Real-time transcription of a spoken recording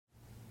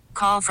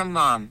Call from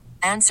mom.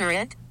 Answer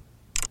it.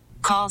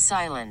 Call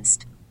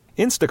silenced.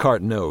 Instacart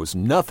knows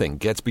nothing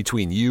gets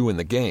between you and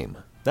the game.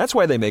 That's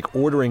why they make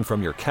ordering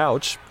from your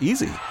couch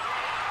easy.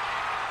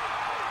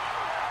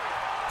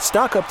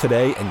 Stock up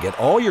today and get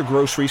all your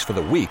groceries for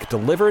the week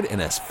delivered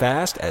in as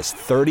fast as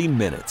 30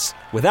 minutes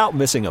without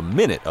missing a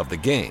minute of the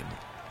game.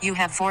 You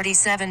have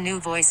 47 new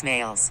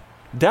voicemails.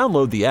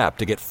 Download the app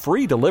to get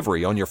free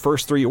delivery on your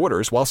first 3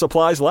 orders while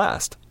supplies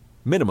last.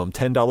 Minimum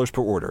 $10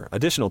 per order.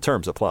 Additional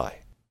terms apply.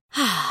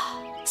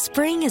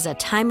 Spring is a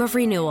time of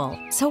renewal,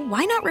 so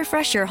why not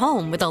refresh your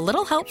home with a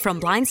little help from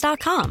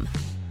Blinds.com?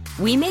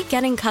 We make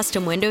getting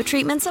custom window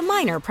treatments a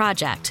minor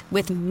project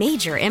with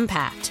major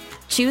impact.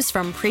 Choose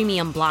from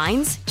premium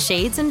blinds,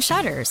 shades, and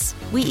shutters.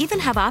 We even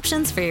have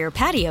options for your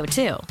patio,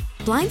 too.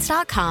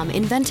 Blinds.com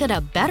invented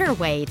a better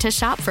way to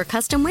shop for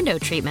custom window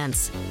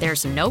treatments.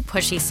 There's no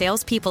pushy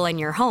salespeople in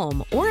your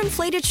home or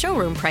inflated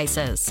showroom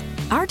prices.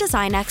 Our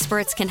design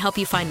experts can help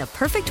you find the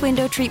perfect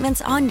window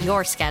treatments on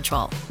your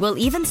schedule. We'll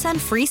even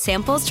send free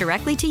samples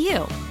directly to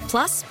you.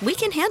 Plus, we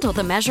can handle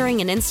the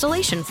measuring and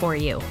installation for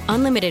you.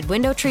 Unlimited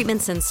window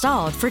treatments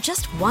installed for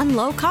just one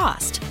low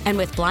cost. And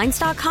with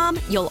Blinds.com,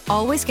 you'll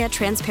always get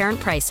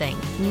transparent pricing.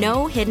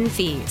 No hidden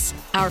fees.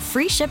 Our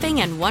free shipping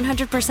and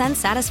 100%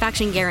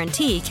 satisfaction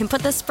guarantee can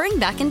put the spring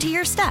back into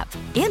your step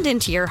and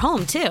into your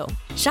home, too.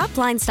 Shop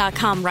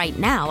Blinds.com right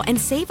now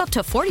and save up to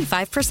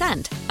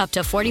 45%. Up to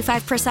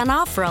 45%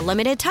 off for a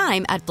limited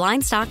time at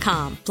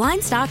Blinds.com.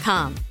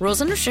 Blinds.com. Rules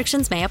and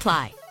restrictions may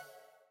apply.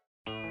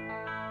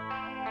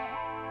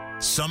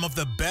 Some of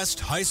the best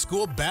high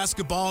school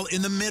basketball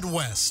in the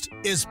Midwest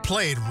is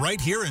played right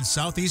here in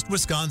Southeast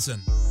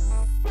Wisconsin.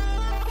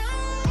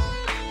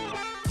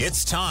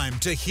 It's time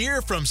to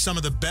hear from some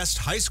of the best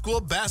high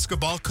school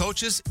basketball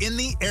coaches in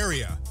the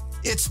area.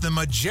 It's the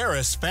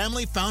Majerus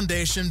Family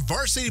Foundation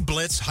Varsity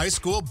Blitz High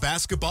School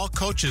Basketball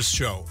Coaches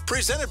Show,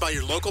 presented by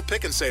your local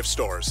Pick and Save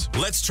stores.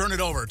 Let's turn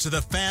it over to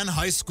the Fan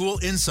High School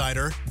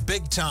insider,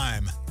 big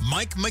time,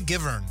 Mike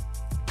McGivern.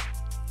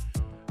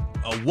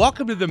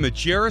 Welcome to the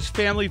Majerus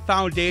Family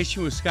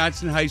Foundation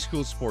Wisconsin High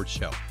School Sports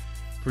Show,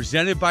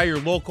 presented by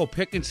your local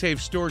Pick and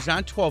Save stores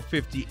on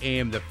 1250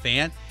 AM The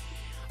Fan.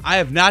 I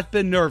have not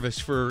been nervous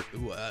for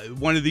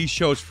one of these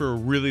shows for a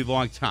really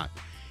long time.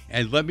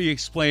 And let me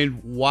explain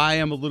why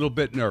I'm a little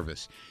bit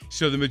nervous.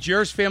 So the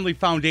Majerus Family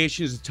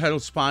Foundation is the title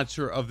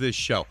sponsor of this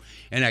show,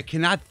 and I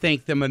cannot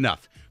thank them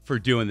enough for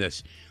doing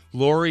this.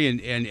 Lori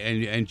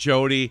and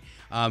Jody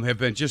have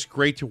been just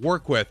great to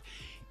work with.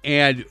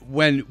 And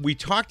when we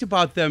talked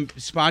about them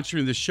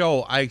sponsoring the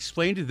show, I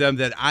explained to them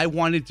that I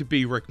wanted to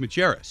be Rick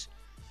Majerus.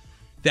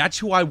 That's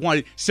who I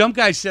wanted. Some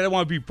guys said I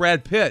want to be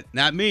Brad Pitt.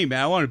 Not me,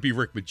 man. I want to be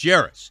Rick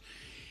Majerus.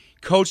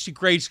 Coached at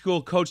grade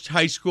school, coached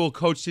high school,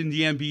 coached in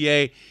the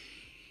NBA.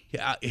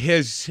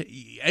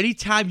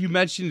 Anytime you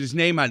mentioned his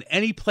name on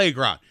any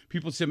playground,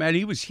 people say, man,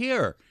 he was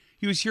here.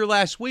 He was here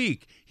last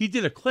week. He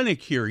did a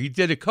clinic here. He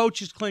did a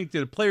coach's clinic,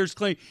 did a player's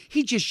clinic.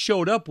 He just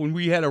showed up when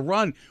we had a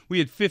run. We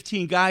had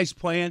 15 guys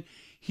playing.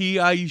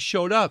 He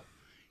showed up,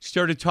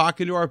 started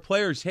talking to our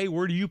players. Hey,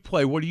 where do you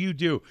play? What do you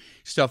do?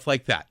 Stuff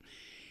like that.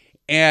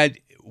 And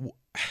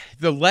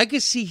the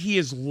legacy he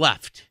has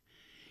left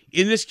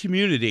in this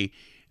community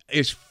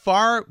is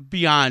far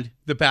beyond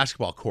the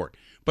basketball court.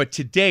 But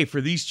today, for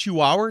these 2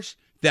 hours,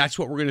 that's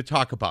what we're going to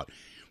talk about.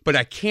 But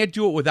I can't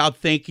do it without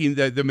thanking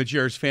the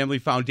Majerus Family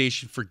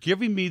Foundation for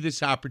giving me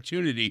this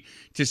opportunity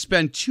to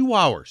spend 2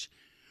 hours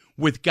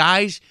with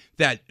guys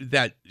that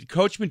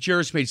Coach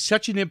Majerus made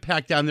such an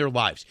impact on their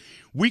lives.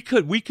 We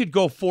could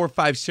go 4,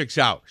 5, 6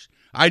 hours.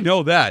 I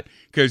know that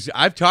because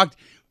I've talked.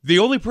 The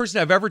only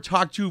person I've ever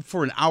talked to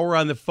for an hour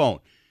on the phone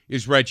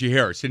is Reggie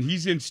Harris, and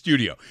he's in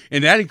studio.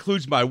 And that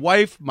includes my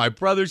wife, my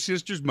brothers,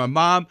 sisters, my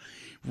mom,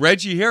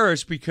 Reggie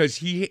Harris, because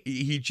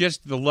he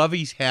just, the love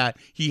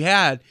he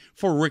had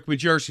for Rick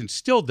Majerus and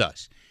still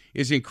does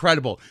is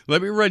incredible.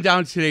 Let me run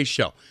down today's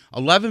show.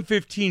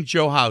 11:15,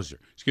 Joe Hauser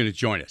is going to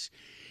join us.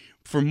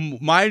 From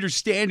my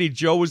understanding,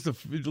 Joe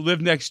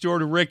lived next door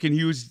to Rick, and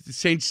he was the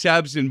St.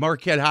 Seb's and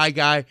Marquette High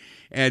guy,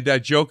 and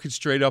Joe could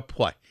straight up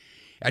play.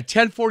 At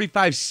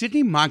 10:45,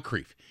 Sidney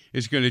Moncrief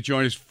is going to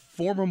join us,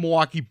 former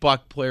Milwaukee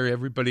Buck player.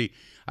 Everybody,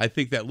 I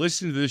think, that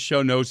listens to this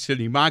show knows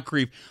Sidney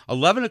Moncrief.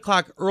 11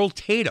 o'clock, Earl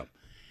Tatum.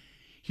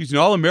 He's an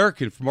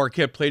All-American for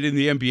Marquette, played in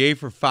the NBA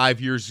for 5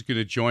 years, is going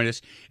to join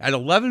us. At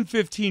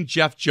 11:15,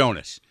 Jeff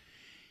Jonas.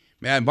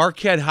 Man,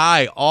 Marquette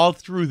High all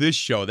through this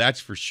show, that's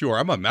for sure.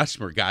 I'm a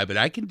Mesmer guy, but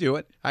I can do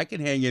it. I can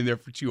hang in there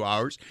for 2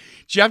 hours.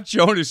 Jeff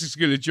Jonas is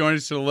going to join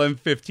us at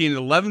 11:15. At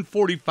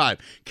 11:45,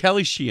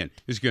 Kelly Sheehan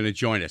is going to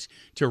join us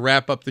to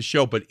wrap up the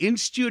show. But in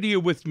studio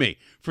with me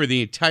for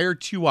the entire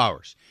 2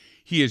 hours,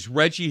 he is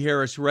Reggie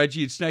Harris.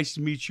 Reggie, it's nice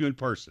to meet you in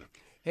person.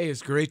 Hey,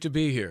 it's great to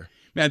be here.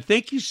 Man,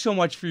 thank you so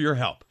much for your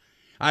help.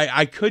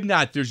 I could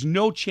not. There's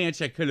no chance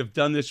I could have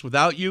done this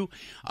without you.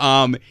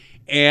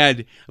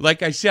 And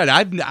like I said,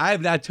 I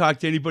have not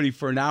talked to anybody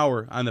for an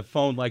hour on the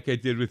phone like I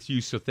did with you,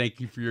 so thank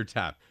you for your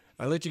time.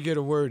 I let you get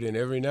a word in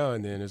every now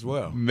and then as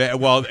well.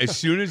 Well, as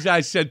soon as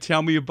I said,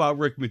 tell me about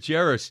Rick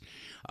Majerus,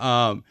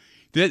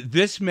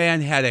 This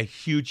man had a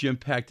huge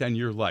impact on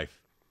your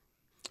life.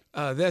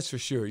 That's for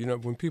sure. You know,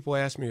 when people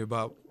ask me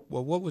about,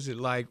 well, what was it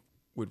like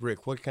with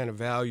Rick? What kind of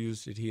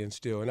values did he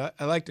instill? And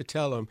I like to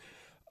tell them,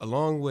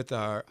 along with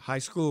our high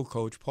school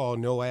coach, Paul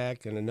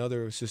Nowak, and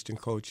another assistant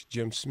coach,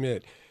 Jim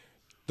Smith,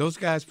 those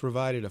guys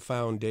provided a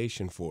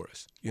foundation for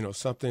us, you know,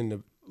 something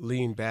to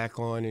lean back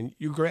on. And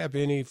you grab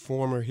any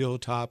former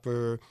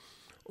Hilltopper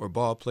or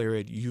ball player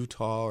at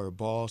Utah or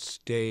Ball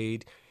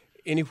State,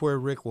 anywhere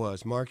Rick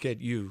was,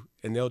 Marquette U,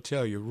 and they'll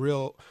tell you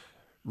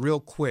real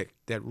quick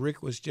that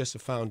Rick was just a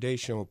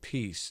foundational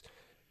piece.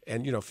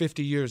 And, you know,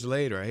 50 years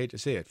later, I hate to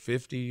say it,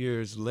 50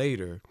 years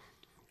later,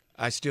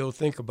 I still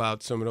think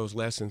about some of those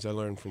lessons I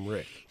learned from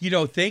Rick. You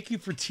know, thank you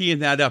for teeing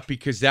that up,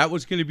 because that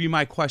was going to be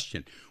my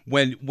question.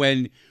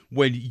 When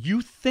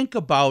you think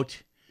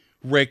about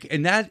Rick,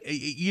 and that,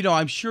 you know,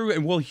 I'm sure,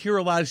 and we'll hear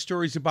a lot of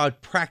stories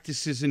about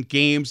practices and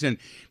games and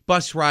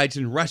bus rides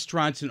and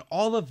restaurants and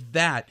all of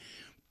that.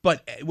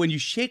 But when you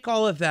shake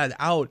all of that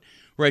out,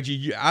 Reggie,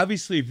 you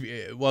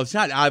obviously, well, it's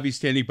not obvious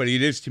to anybody,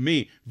 it is to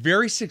me,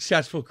 very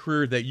successful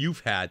career that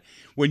you've had.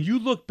 When you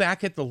look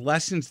back at the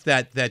lessons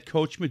that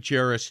Coach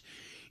Majerus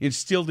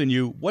instilled in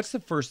you, what's the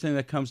first thing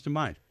that comes to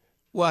mind?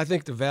 Well, I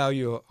think the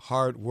value of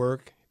hard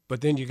work,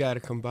 but then you got to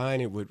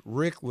combine it with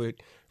Rick.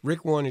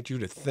 Rick wanted you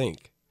to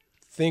think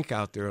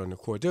out there on the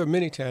court. There are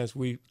many times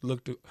we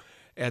looked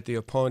at the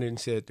opponent and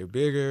said they're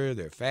bigger,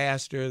 they're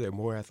faster, they're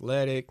more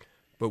athletic,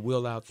 but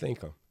we'll outthink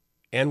them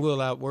and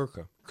we'll outwork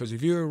them. Because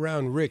if you're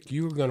around Rick,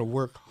 you're going to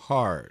work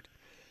hard.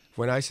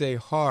 When I say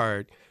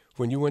hard,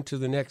 when you went to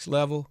the next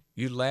level,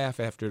 you'd laugh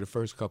after the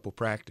first couple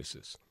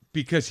practices.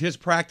 Because his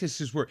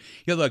practices were,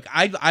 you know, look,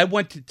 I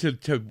went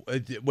to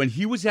when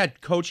he was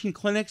at coaching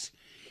clinics,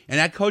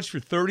 and I coached for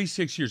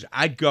 36 years,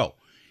 I'd go.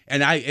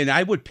 And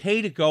I would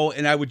pay to go,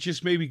 and I would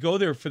just maybe go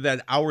there for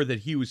that hour that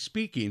he was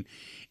speaking.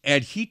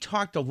 And he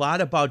talked a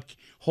lot about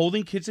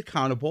holding kids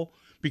accountable,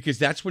 because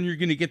that's when you're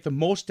going to get the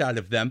most out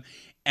of them,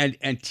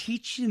 and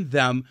teaching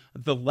them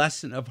the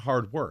lesson of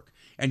hard work.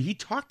 And he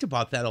talked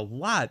about that a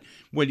lot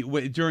when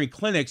during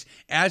clinics,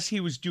 as he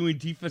was doing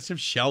defensive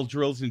shell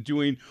drills and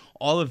doing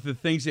all of the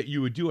things that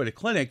you would do at a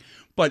clinic.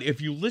 But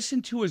if you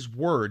listen to his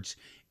words,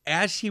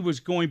 as he was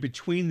going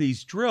between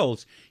these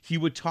drills, he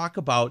would talk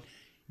about,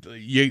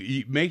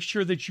 you make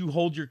sure that you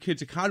hold your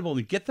kids accountable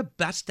and get the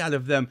best out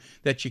of them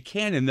that you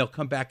can, and they'll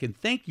come back and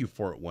thank you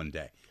for it one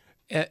day.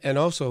 And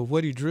also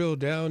what he drilled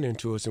down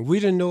into us, and we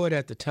didn't know it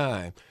at the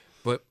time,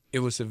 but it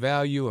was the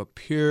value of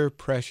peer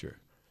pressure.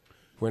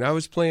 When I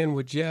was playing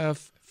with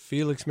Jeff,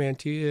 Felix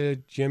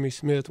Mantilla, Jimmy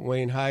Smith,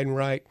 Wayne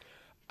Heidenreich,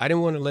 I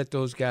didn't want to let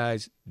those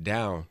guys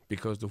down,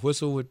 because the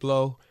whistle would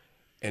blow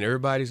and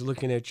everybody's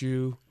looking at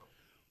you.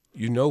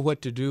 You know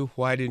what to do.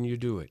 Why didn't you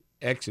do it?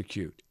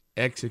 Execute,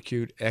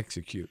 execute,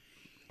 execute.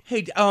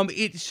 Hey,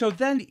 so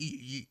then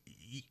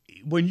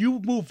when you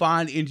move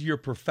on into your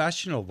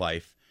professional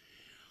life,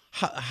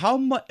 how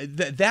much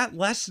that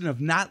lesson of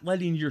not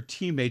letting your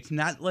teammates,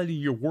 not letting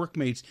your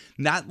workmates,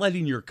 not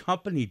letting your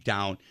company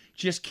down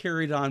just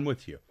carried on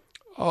with you?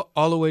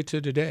 All the way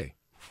to today.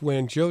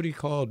 When Jody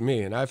called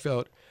me, and I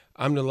felt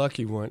I'm the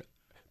lucky one,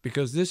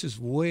 because this is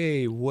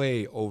way,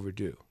 way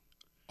overdue.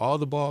 All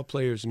the ball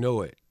players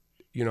know it.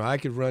 You know, I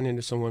could run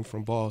into someone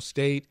from Ball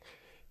State.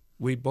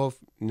 We both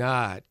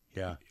nod.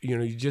 Yeah. You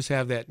know, you just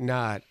have that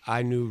nod.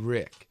 I knew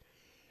Rick.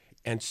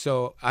 And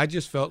so I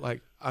just felt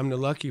like I'm the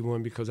lucky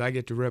one, because I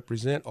get to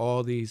represent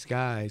all these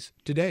guys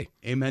today.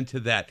 Amen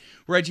to that.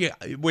 Reggie,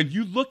 when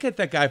you look at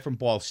that guy from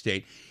Ball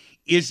State,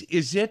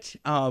 is it,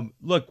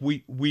 look,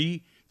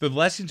 we the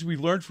lessons we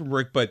learned from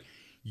Rick, but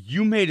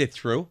you made it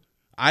through.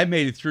 I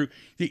made it through.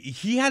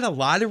 He had a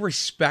lot of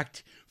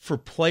respect for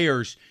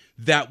players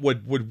that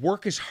would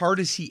work as hard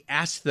as he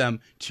asked them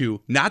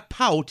to, not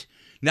pout,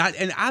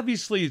 and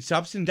obviously it's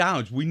ups and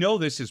downs. We know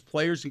this as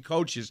players and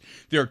coaches.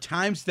 There are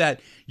times that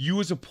you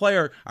as a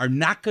player are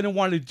not going to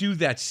want to do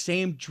that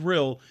same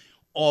drill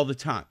all the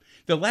time.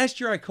 The last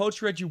year I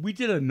coached, Reggie, we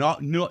did a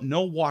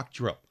no walk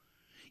drill.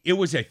 It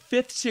was a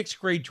 5th, 6th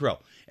grade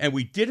drill. And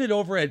we did it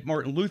over at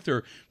Martin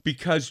Luther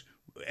because,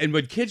 and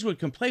when kids would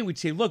complain, we'd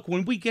say, look,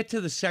 when we get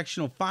to the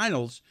sectional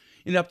finals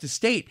in up to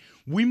state,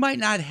 we might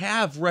not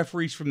have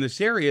referees from this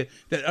area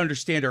that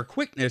understand our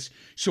quickness.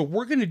 So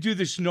we're going to do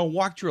this no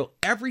walk drill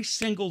every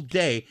single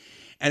day.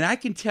 And I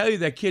can tell you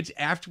that kids,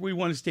 after we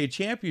won a state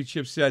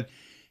championship, said,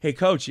 hey,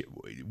 coach,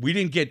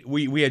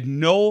 we had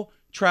no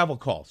travel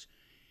calls.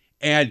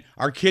 And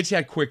our kids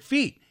had quick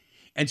feet.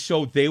 And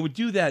so they would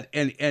do that.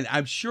 And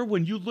I'm sure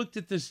when you looked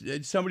at this,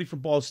 somebody from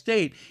Ball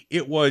State,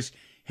 it was,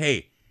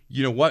 hey,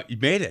 you know what? You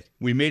made it.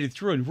 We made it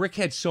through. And Rick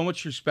had so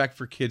much respect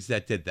for kids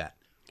that did that.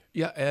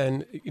 Yeah,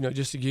 and, you know,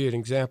 just to give you an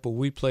example,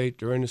 we played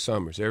during the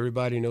summers.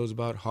 Everybody knows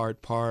about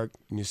Hart Park,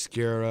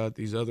 Niscara,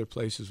 these other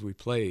places we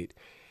played.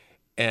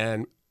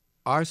 And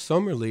our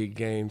summer league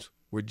games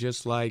were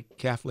just like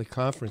Catholic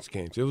Conference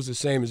games. It was the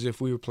same as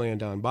if we were playing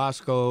Don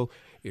Bosco.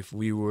 if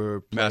we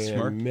were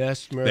playing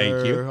Mesmer.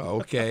 Thank you.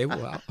 Okay,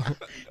 well.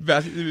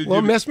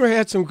 Well, Mesmer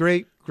had some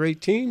great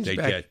teams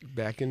They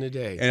back in the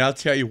day. And I'll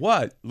tell you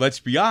what, let's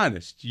be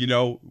honest.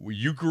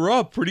 You grew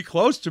up pretty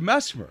close to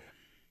Mesmer.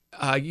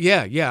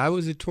 Yeah. I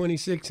was at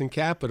 26 in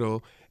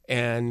Capitol,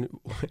 and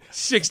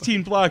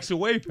 16 blocks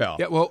away, pal.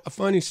 Yeah, well, a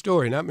funny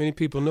story. Not many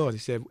people know it. They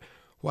said,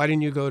 why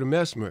didn't you go to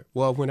Mesmer?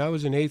 Well, when I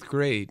was in 8th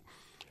grade,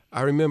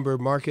 I remember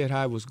Marquette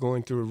High was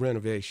going through a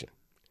renovation.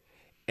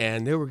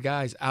 And there were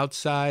guys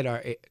outside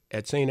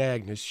at St.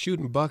 Agnes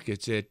shooting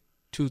buckets at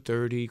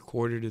 2:30,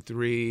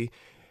 2:45,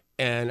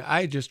 and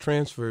I had just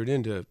transferred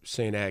into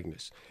St.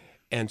 Agnes.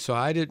 And so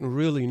I didn't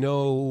really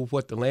know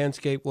what the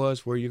landscape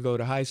was, where you go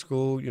to high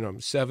school. I'm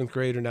a 7th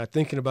grader, not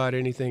thinking about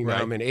anything. Now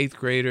I'm an 8th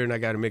grader, and I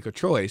got to make a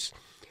choice.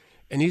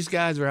 And these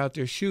guys are out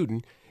there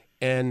shooting,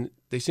 and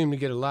they seem to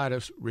get a lot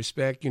of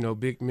respect,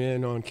 big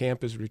men on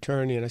campus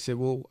returning. And I said,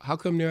 well, how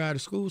come they're out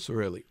of school so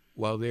early?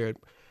 Well, they're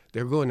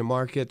going to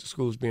Marquette. The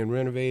school's being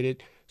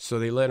renovated, so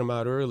they let them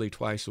out early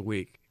twice a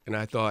week. And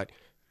I thought,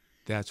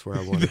 that's where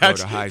I want to go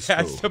to high school.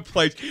 That's the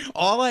place.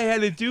 All I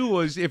had to do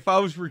was, if I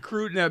was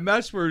recruiting at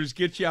Mesmer, is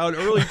get you out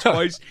early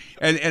twice,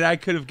 and I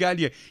could have gotten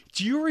you.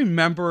 Do you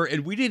remember,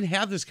 and we didn't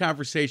have this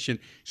conversation,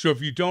 so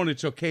if you don't,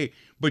 it's okay,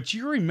 but do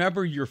you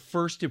remember your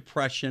first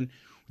impression,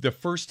 the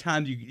first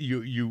time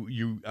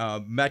you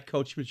met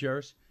Coach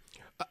Majerus?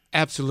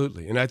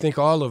 Absolutely, and I think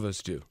all of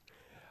us do.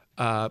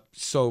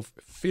 So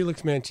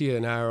Felix Mantilla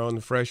and I are on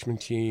the freshman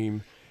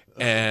team,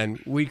 and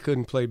we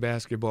couldn't play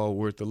basketball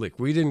worth the lick.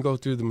 We didn't go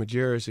through the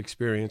Majerus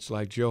experience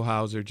like Joe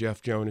Hauser,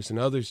 Jeff Jonas, and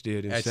others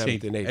did in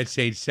 7th and 8th. At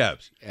St.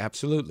 Seb's.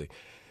 Absolutely.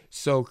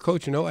 So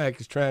Coach Nowak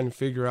is trying to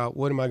figure out,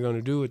 what am I going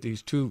to do with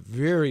these two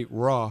very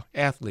raw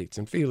athletes?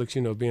 And Felix,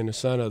 being the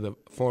son of the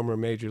former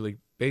Major League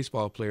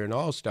Baseball player and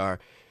all-star,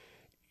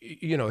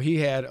 he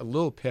had a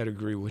little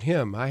pedigree with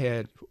him. I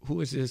had, who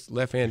is this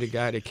left-handed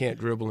guy that can't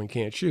dribble and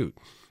can't shoot?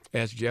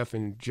 As Jeff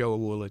and Joe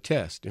will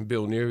attest, and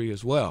Bill Neary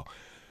as well.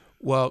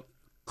 Well,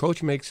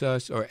 Coach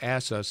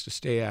asks us to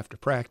stay after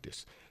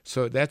practice.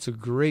 So that's a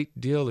great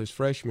deal as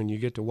freshmen. You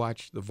get to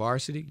watch the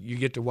varsity. You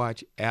get to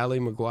watch Allie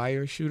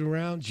McGuire shoot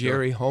around,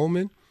 Jerry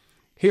Holman,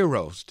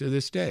 heroes to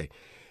this day.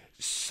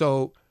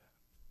 So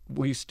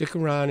we stick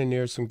around, and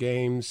there's some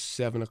games,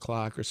 7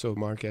 o'clock or so,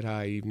 Marquette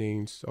High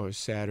evenings or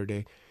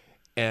Saturday.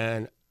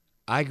 And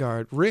I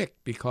guard Rick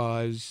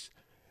because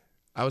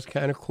I was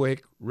kind of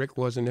quick. Rick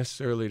wasn't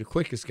necessarily the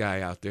quickest guy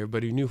out there,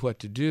 but he knew what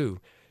to do.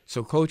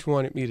 So Coach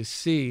wanted me to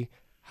see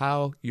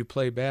how you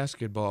play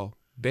basketball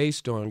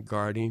based on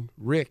guarding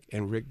Rick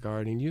and Rick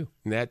guarding you.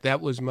 And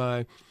that was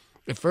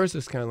at first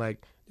it's kind of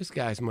like, this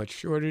guy's much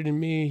shorter than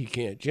me, he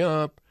can't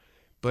jump.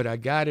 But I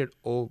got it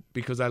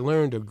because I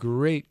learned a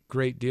great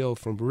deal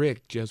from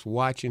Rick, just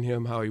watching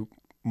him, how he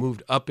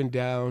moved up and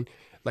down.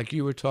 Like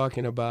you were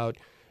talking about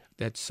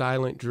that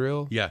silent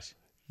drill. Yes.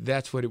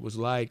 That's what it was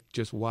like,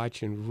 just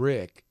watching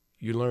Rick.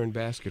 You learn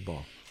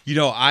basketball.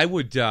 I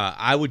would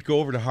go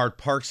over to Hart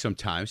Park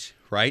sometimes,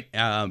 right?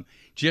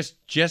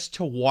 Just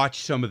to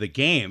watch some of the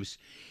games,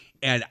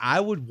 and I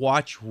would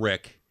watch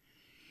Rick,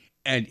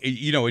 and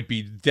it'd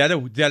be dead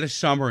of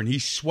summer, and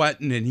he's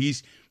sweating,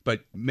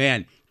 but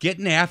man,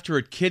 getting after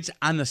it, kids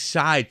on the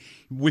side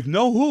with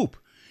no hoop,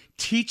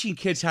 teaching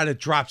kids how to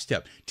drop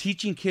step,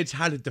 teaching kids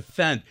how to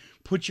defend.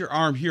 Put your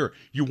arm here.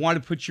 You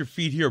want to put your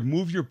feet here.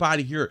 Move your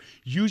body here.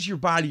 Use your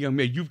body, young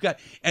man. You've got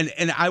and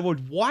I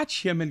would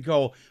watch him and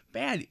go,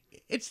 man,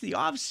 it's the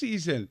off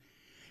season.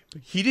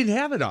 He didn't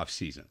have an off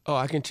season. Oh,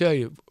 I can tell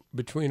you,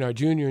 between our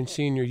junior and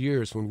senior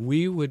years, when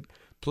we would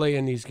play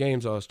in these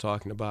games I was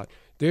talking about,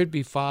 there'd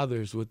be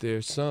fathers with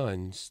their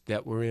sons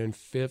that were in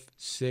 5th,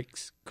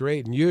 6th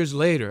grade. And years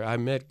later, I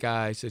met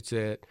guys that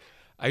said,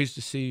 I used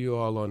to see you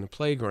all on the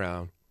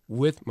playground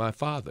with my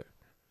father.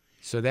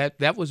 So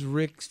that was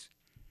Rick's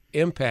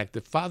impact.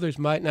 The fathers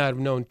might not have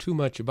known too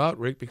much about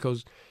Rick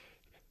because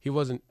he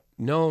wasn't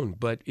known,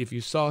 but if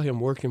you saw him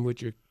working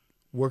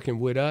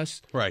with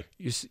us, right,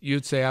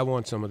 you'd say, I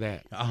want some of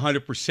that.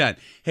 100%.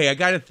 Hey, I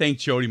got to thank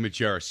Jody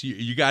Majerus.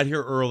 You got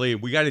here early,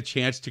 and we got a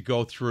chance to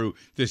go through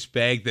this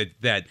bag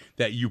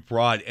that you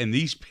brought, and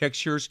these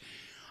pictures.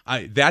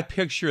 That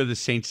picture of the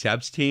St.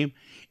 Seb's team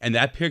and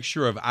that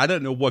picture of, I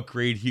don't know what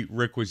grade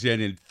Rick was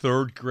in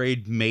 3rd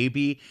grade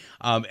maybe,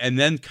 and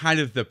then kind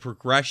of the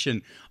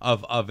progression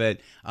of it.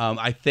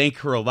 I thank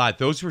her a lot.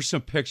 Those were some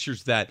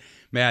pictures that,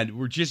 man,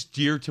 were just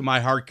dear to my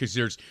heart because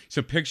there's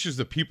some pictures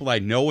of people I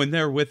know in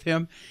there with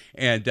him,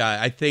 and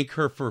I thank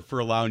her for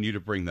allowing you to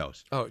bring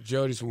those. Oh,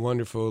 Jody's a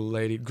wonderful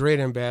lady, great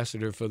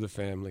ambassador for the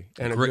family,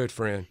 and a good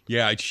friend.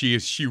 Yeah, she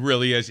is. She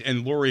really is.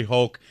 And Lori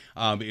Hoke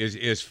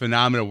is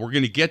phenomenal. We're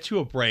going to get to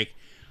a break.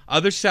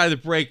 Other side of the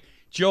break,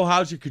 Joe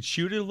Hauser could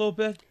shoot it a little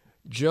bit.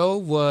 Joe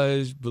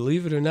was,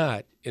 believe it or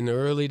not, in the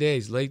early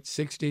days, late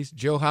 60s,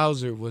 Joe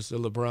Hauser was the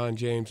LeBron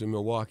James of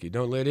Milwaukee.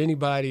 Don't let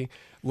anybody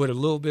with a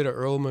little bit of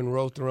Earl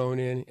Monroe thrown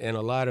in and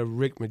a lot of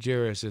Rick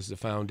Majerus as the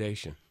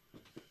foundation.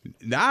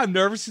 Now I'm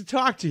nervous to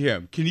talk to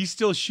him. Can he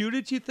still shoot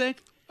it, do you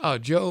think? Oh,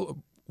 Joe,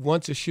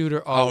 once a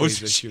shooter,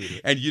 always a shooter.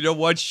 And you know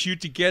what?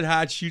 Shoot to get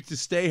hot, shoot to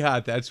stay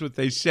hot. That's what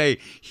they say.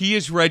 He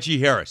is Reggie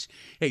Harris.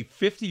 Hey,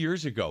 50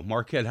 years ago,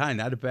 Marquette High,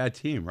 not a bad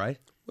team, right?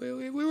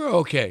 We were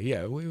okay,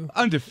 yeah. We were,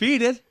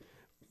 undefeated.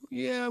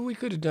 Yeah, we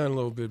could have done a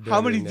little bit better.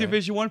 How many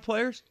Division I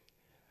players?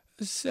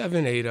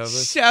 7, 8 of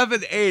us.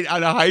 7, 8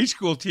 on a high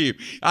school team.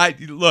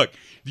 Look,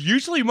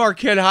 usually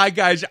Marquette High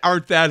guys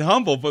aren't that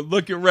humble, but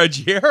look at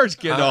Reggie Harris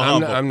getting all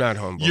humble. I'm not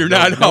humble. You're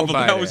not humble.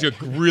 That was a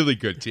really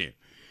good team.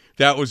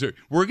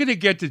 We're going to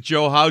get to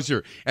Joe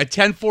Hauser at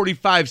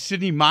 10:45.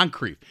 Sidney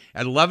Moncrief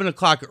at 11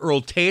 o'clock.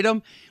 Earl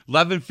Tatum,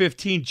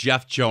 11:15.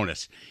 Jeff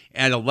Jonas,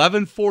 and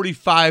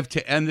 11:45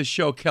 to end the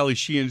show. Kelly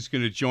Sheehan is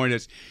going to join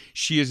us.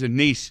 She is a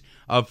niece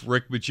of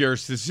Rick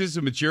Majerus. This is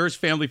the Majerus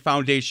Family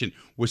Foundation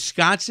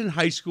Wisconsin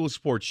High School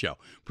Sports Show,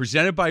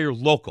 presented by your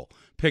local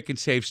Pick and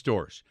Save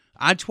stores.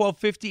 On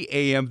 1250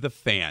 AM, The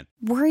Fan.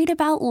 Worried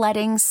about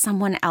letting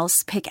someone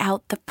else pick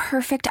out the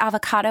perfect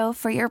avocado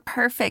for your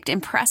perfect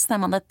impress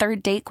them on the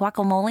third date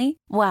guacamole?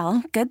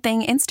 Well, good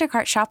thing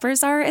Instacart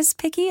shoppers are as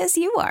picky as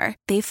you are.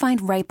 They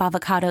find ripe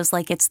avocados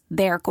like it's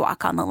their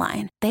guac on the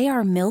line. They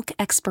are milk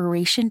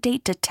expiration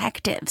date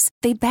detectives.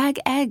 They bag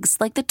eggs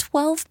like the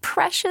 12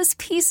 precious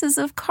pieces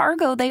of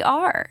cargo they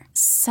are.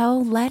 So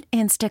let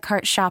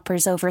Instacart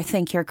shoppers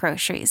overthink your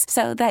groceries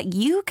so that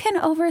you can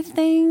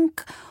overthink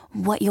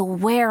what you'll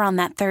wear on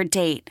that third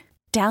date.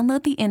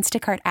 Download the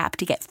Instacart app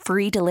to get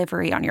free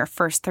delivery on your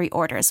first 3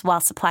 orders while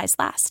supplies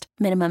last.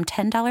 Minimum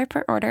 $10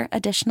 per order.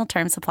 Additional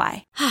terms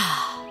apply.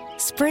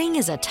 Spring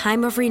is a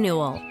time of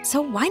renewal,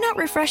 so why not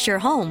refresh your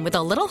home with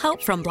a little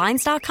help from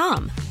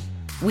Blinds.com?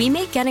 We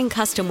make getting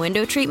custom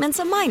window treatments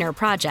a minor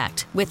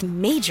project with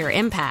major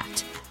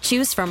impact.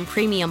 Choose from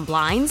premium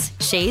blinds,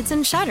 shades,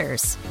 and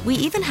shutters. We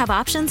even have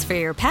options for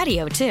your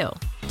patio, too.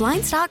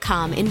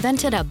 Blinds.com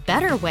invented a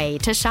better way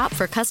to shop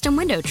for custom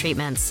window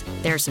treatments.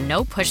 There's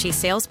no pushy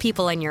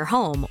salespeople in your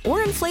home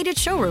or inflated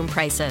showroom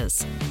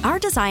prices. Our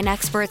design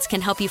experts can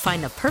help you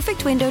find the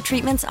perfect window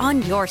treatments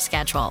on your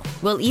schedule.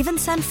 We'll even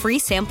send free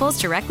samples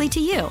directly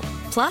to you.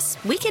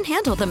 Plus, we can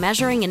handle the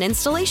measuring and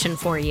installation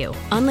for you.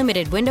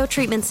 Unlimited window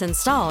treatments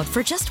installed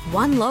for just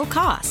one low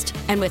cost.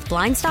 And with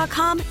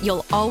Blinds.com,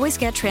 you'll always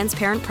get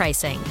transparent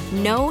pricing.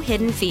 No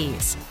hidden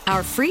fees.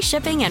 Our free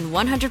shipping and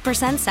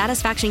 100%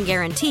 satisfaction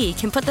guarantee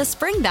can put the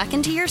spring back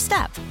into your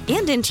step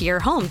and into your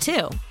home,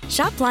 too.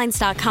 Shop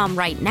Blinds.com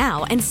right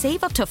now and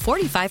save up to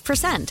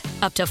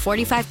 45%. Up to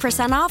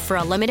 45% off for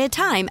a limited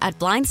time at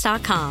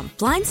Blinds.com.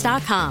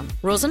 Blinds.com.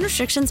 Rules and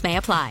restrictions may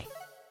apply.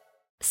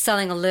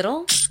 Selling a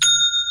little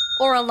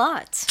or a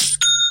lot?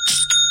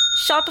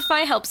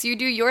 Shopify helps you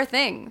do your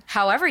thing,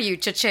 however you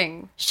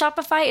cha-ching.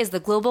 Shopify is the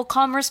global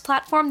commerce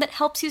platform that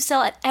helps you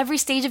sell at every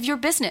stage of your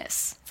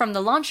business. From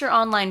the launch your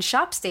online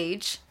shop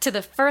stage, to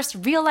the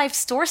first real-life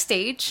store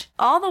stage,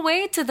 all the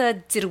way to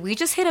the did we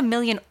just hit 1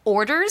 million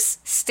orders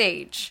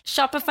stage.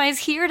 Shopify's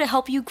here to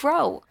help you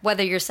grow.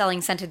 Whether you're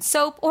selling scented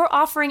soap or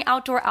offering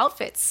outdoor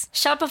outfits,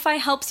 Shopify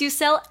helps you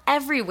sell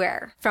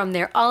everywhere. From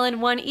their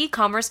all-in-one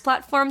e-commerce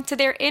platform to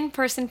their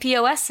in-person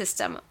POS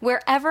system,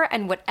 wherever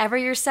and whatever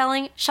you're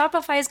selling,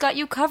 Shopify's got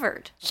you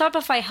covered.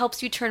 Shopify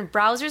helps you turn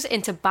browsers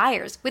into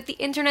buyers with the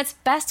internet's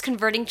best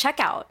converting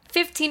checkout.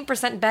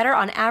 15% better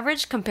on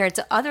average compared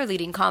to other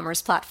leading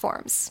commerce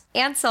platforms.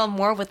 And sell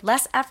more with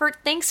less effort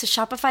thanks to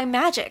Shopify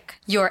Magic,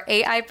 your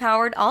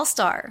AI-powered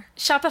all-star.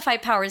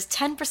 Shopify powers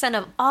 10%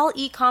 of all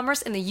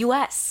e-commerce in the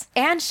U.S.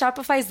 And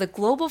Shopify is the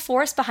global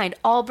force behind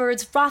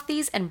Allbirds,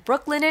 Rothy's, and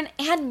Brooklinen,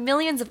 and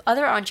millions of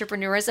other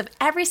entrepreneurs of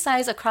every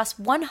size across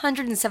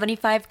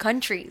 175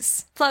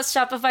 countries. Plus,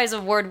 Shopify's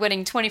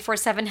award-winning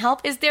 24/7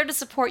 help is there to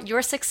support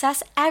your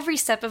success every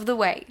step of the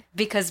way.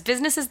 Because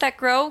businesses that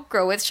grow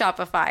with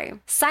Shopify.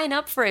 Sign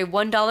up for a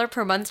 $1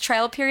 per month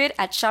trial period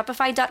at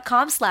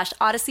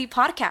shopify.com/Odyssey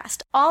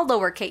Podcast, all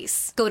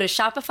lowercase. Go to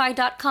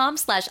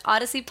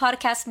shopify.com/Odyssey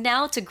Podcast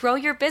now to grow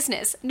your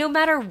business, no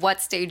matter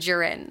what stage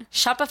you're in.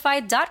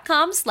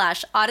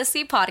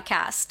 Shopify.com/Odyssey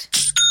Podcast.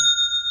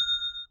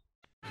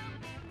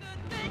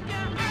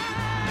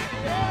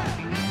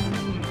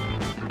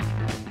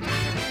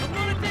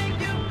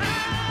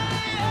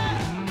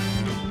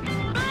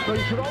 So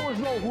you should always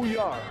know who you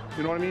are.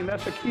 You know what I mean?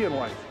 That's the key in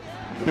life.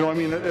 You know what I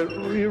mean?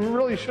 You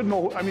really should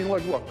know. I mean,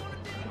 look,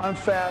 I'm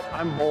fat,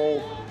 I'm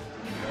bald.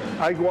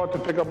 I go out to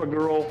pick up a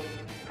girl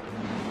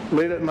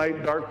late at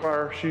night, dark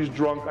bar, she's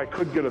drunk, I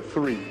could get a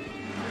 3.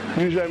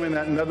 Usually I'm in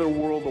that nether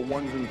world of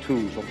 1s and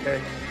 2s,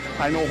 okay?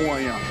 I know who I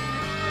am.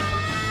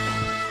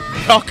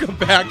 Welcome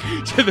back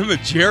to the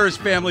Majerus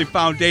Family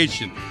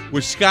Foundation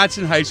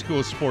Wisconsin High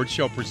School Sports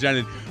Show,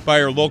 presented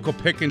by our local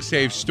Pick and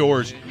Save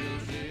stores.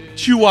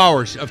 2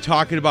 hours of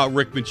talking about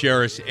Rick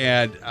Majerus,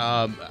 and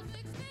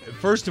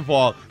first of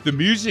all, the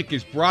music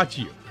is brought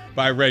to you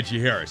by Reggie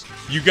Harris.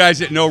 You guys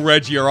that know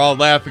Reggie are all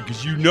laughing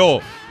because you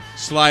know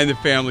Sly and the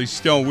Family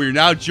Stone. We're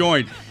now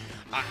joined.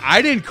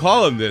 I didn't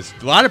call him this.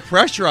 A lot of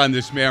pressure on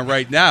this man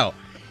right now.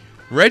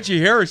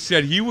 Reggie Harris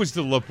said he was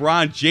the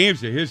LeBron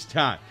James of his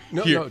time.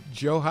 No,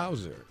 Joe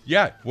Hauser.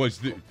 Yeah,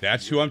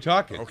 that's who I'm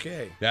talking.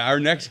 Okay. Our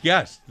next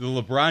guest, the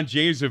LeBron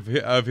James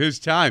of his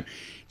time.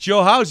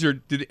 Joe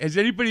Hauser, has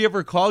anybody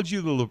ever called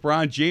you the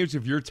LeBron James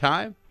of your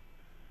time?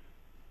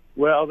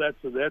 Well, that's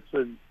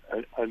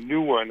a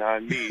new one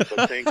on me,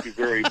 but thank you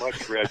very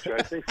much, Rich.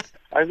 I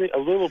think a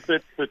little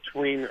bit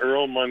between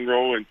Earl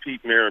Monroe and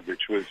Pete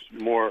Maravich was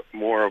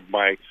more of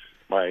my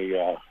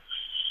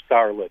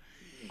starlet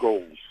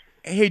goals.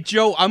 Hey,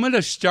 Joe, I'm going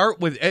to start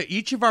with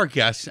each of our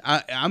guests.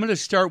 I'm going to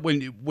start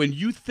when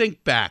you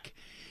think back.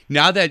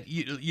 Now that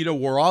you know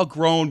we're all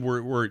grown,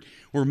 we're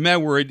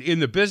men, we're in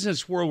the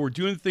business world, we're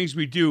doing the things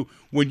we do.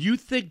 When you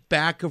think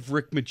back of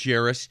Rick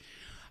Majerus,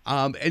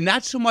 and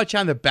not so much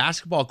on the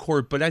basketball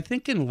court, but I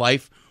think in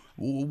life,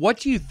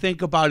 what do you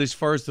think about as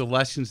far as the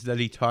lessons that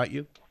he taught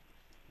you?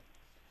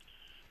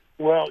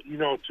 Well,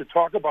 to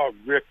talk about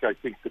Rick, I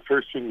think the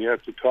first thing you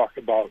have to talk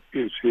about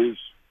is his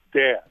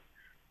dad,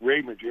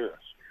 Ray Majerus.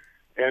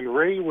 And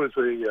Ray was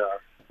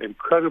a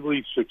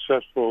incredibly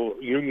successful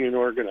union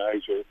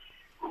organizer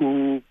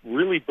who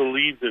really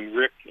believed in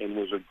Rick and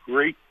was a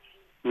great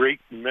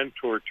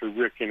mentor to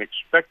Rick and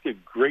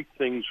expected great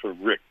things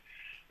from Rick.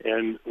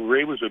 And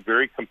Ray was a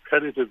very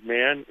competitive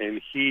man,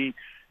 and he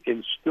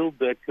instilled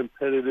that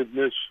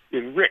competitiveness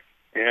in Rick.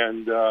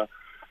 And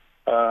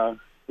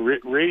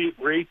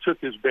Ray took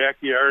his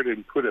backyard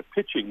and put a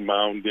pitching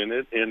mound in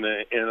it and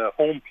a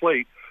home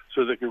plate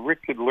so that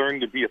Rick could learn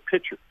to be a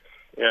pitcher.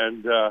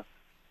 And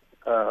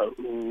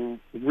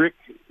Rick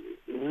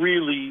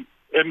really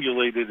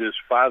emulated his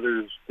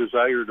father's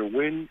desire to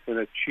win and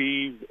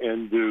achieve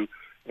and do,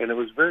 and it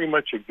was very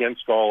much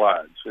against all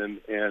odds. And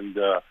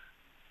that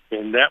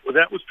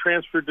was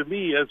transferred to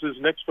me as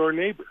his next door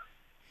neighbor.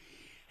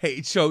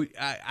 Hey, so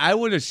I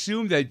would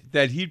assume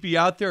that he'd be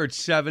out there at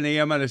 7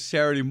 a.m. on a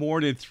Saturday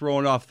morning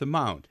throwing off the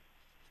mound.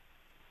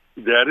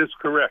 That is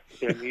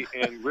correct.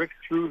 And Rick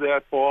threw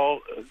that ball.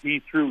 He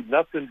threw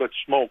nothing but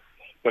smoke,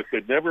 but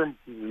could never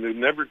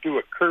do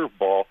a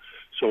curveball.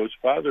 So his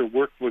father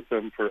worked with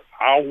him for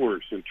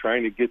hours in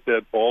trying to get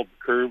that ball to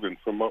curve. And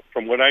from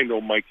what I know,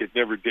 Mike, it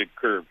never did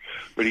curve.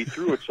 But he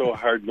threw it so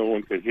hard no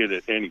one could hit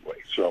it anyway.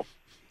 So,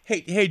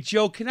 hey,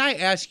 Joe, can I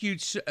ask you,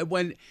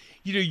 when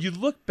you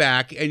look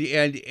back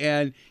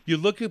and you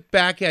look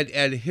back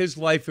at his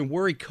life and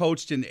where he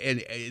coached and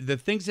the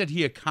things that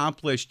he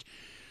accomplished,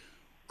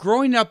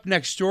 growing up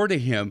next door to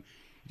him,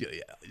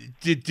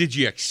 did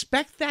you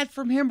expect that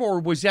from him,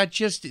 or was that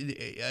just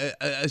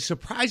a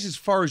surprise as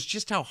far as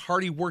just how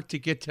hard he worked to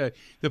get to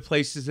the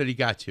places that he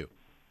got to?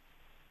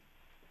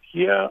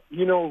 Yeah,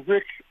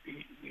 Rick,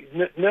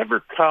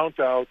 never count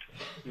out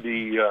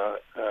the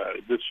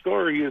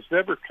story is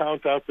never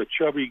count out the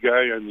chubby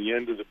guy on the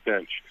end of the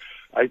bench.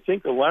 I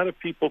think a lot of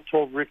people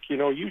told Rick,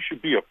 you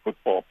should be a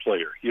football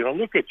player.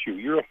 Look at you.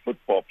 You're a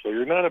football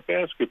player, not a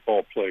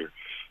basketball player.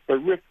 But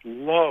Rick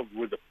loved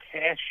with a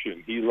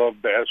passion. He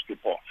loved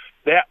basketball.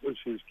 That was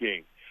his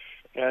game.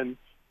 And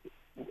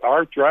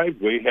our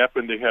driveway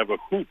happened to have a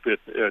hoop.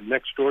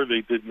 Next door, they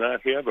did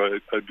not have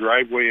a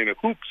driveway and a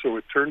hoop, so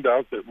it turned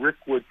out that Rick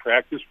would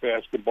practice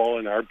basketball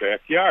in our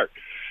backyard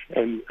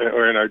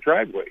or in our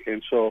driveway.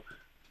 And so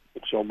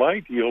my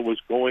deal was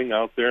going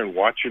out there and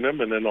watching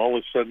him, and then all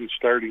of a sudden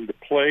starting to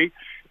play,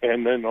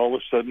 and then all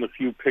of a sudden a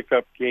few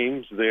pickup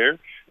games there.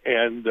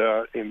 And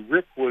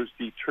Rick was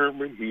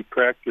determined. He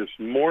practiced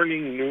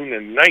morning, noon,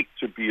 and night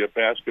to be a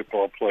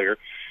basketball player.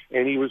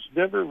 And he was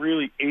never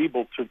really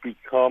able to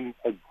become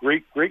a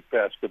great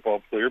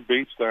basketball player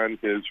based on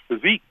his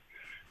physique.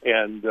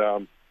 And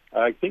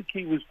I think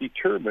he was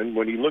determined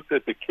when he looked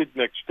at the kid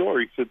next door.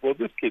 He said, well,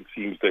 this kid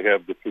seems to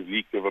have the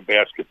physique of a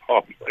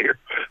basketball player.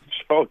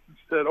 So he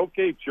said,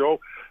 okay,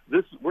 Joe,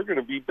 we're going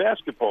to be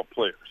basketball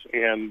players.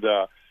 And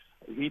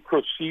he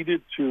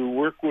proceeded to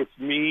work with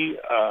me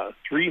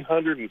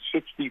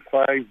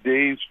 365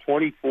 days,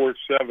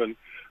 24/7.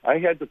 I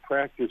had to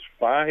practice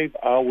 5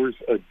 hours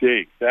a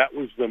day. That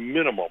was the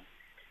minimum.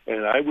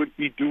 And I would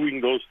be doing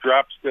those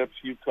drop steps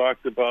you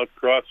talked about,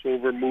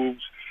 crossover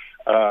moves,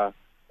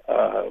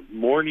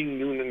 morning,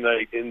 noon, and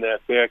night in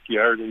that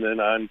backyard, and then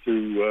on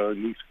to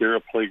New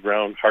Scarra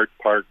Playground, Hart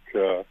Park,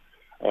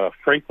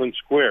 Franklin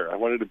Square. I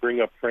wanted to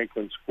bring up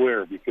Franklin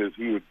Square because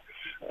we'd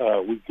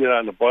get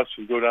on the bus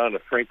and go down to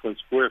Franklin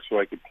Square so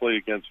I could play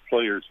against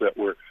players that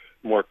were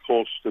more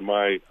close to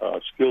my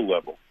skill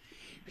level.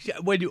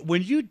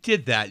 When you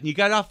did that and you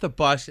got off the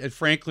bus at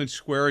Franklin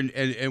Square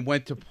and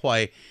went to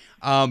play,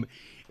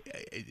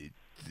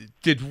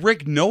 did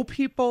Rick know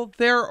people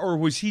there, or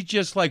was he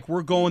just like,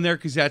 we're going there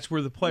because that's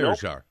where the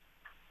players are?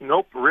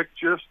 Nope. Rick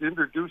just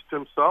introduced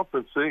himself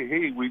and say,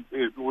 hey,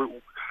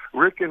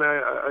 Rick and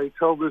I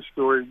tell this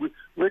story.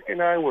 Rick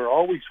and I were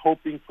always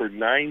hoping for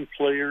 9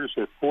 players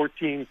or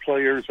 14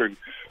 players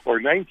or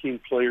 19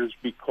 players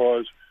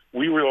because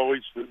we were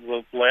always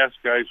the last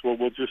guys. Well,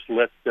 we'll just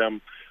let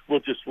them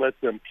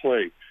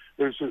play.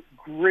 There's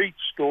great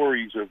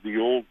stories of the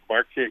old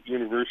Marquette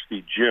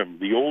University gym,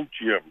 the old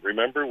gym,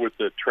 remember, with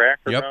the track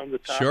around the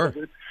top of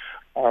it?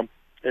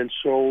 And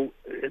so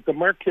at the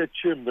Marquette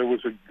gym, there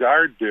was a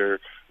guard there,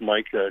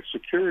 Mike, a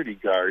security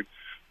guard,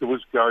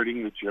 was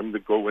guarding the gym to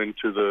go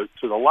into the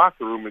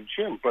locker room and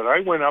gym. But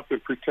I went up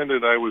and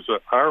pretended I was a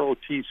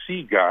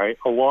ROTC guy,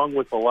 along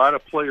with a lot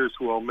of players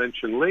who I'll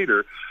mention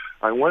later.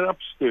 I went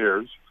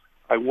upstairs.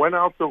 I went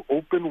out the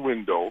open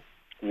window,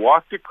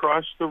 walked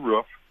across the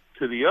roof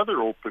to the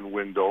other open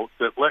window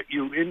that let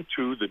you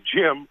into the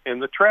gym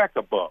and the track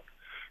above.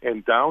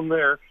 And down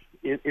there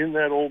in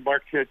that old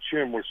Marquette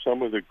gym were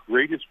some of the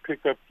greatest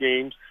pickup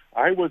games.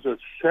 I was a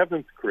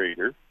 7th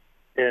grader,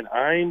 and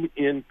I'm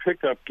in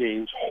pickup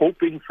games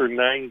hoping for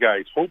 9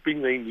 guys,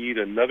 hoping they need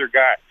another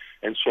guy.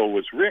 And so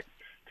was Rick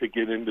to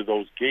get into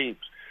those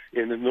games.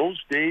 And in those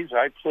days,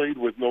 I played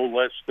with no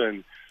less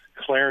than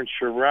Clarence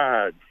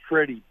Sherrod,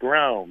 Freddie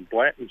Brown,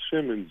 Blanton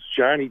Simmons,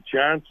 Johnny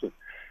Johnson.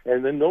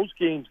 And then those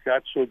games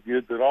got so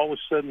good that all of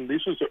a sudden,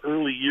 this was the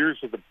early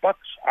years of the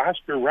Bucks.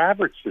 Oscar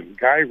Robertson,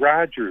 Guy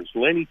Rogers,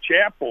 Lenny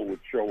Chappell would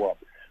show up.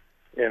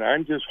 And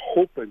I'm just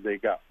hoping they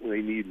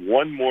need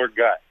one more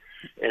guy.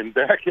 And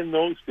back in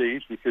those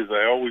days, because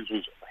I always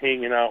was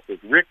hanging out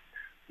with Rick,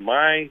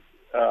 my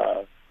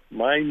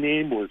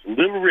name was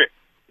Little Rick.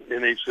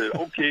 And they said,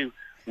 okay,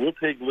 we'll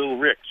take Little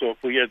Rick. So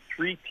if we had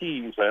 3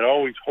 teams, I'd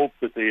always hope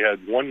that they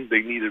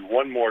needed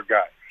one more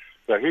guy.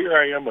 So here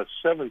I am, a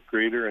 7th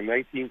grader in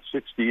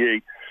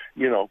 1968,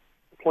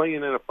 playing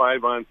in a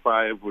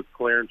 5-on-5 with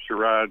Clarence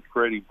Sherrod,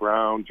 Freddie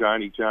Brown,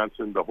 Johnny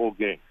Johnson, the whole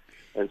game.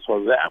 And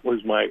so that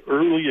was my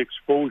early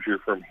exposure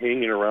from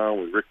hanging around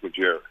with Rick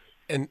Majerus.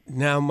 And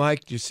now,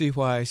 Mike, you see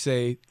why I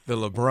say the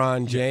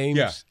LeBron James?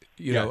 Yeah.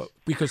 You know,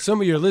 because some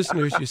of your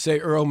listeners, you say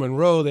Earl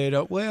Monroe, they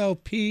don't, well,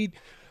 Pete,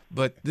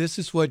 but this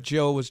is what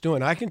Joe was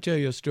doing. I can tell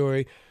you a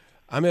story.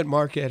 I'm at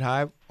Marquette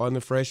High on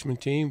the freshman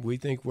team. We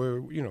think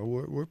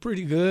we're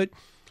pretty good.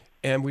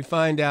 And we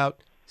find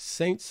out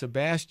St.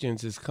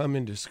 Sebastian's is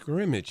coming to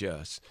scrimmage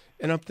us.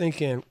 And I'm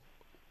thinking,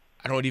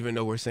 I don't even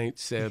know where St.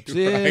 Seb's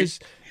is.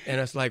 And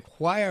it's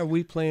like, why are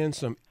we playing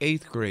some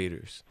 8th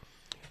graders?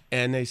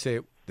 And they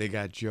say, they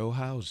got Joe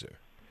Hauser.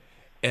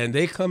 And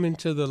they come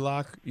into the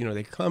locker,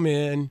 they come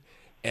in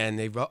and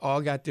they've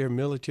all got their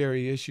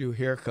military issue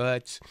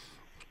haircuts.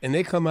 And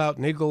they come out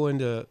and they go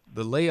into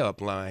the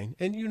layup line.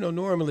 And,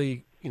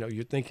 normally,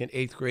 you're thinking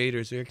 8th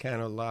graders, they're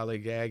kind of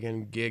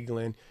lollygagging,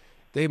 giggling.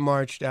 They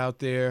marched out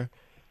there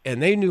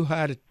and they knew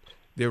how to,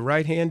 they're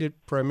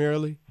right-handed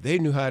primarily. They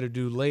knew how to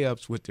do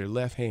layups with their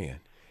left hand.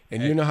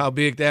 And you know how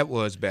big that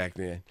was back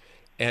then.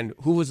 And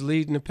who was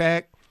leading the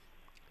pack?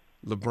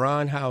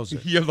 LeBron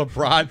Hauser. Yeah,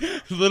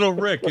 LeBron. Little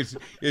Rick,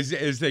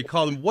 as they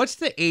call him. What's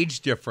the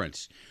age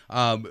difference?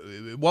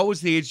 What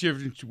was the age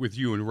difference with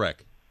you and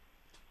Rick?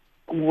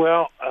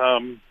 Well,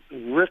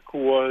 Rick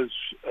was,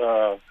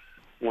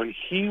 when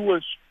he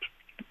was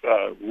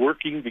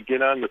working to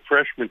get on the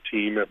freshman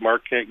team at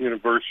Marquette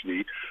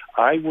University,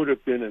 I would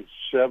have been in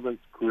 7th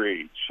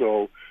grade.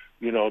 So,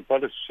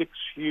 about a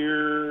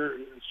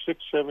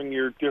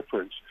 6-7-year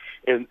difference.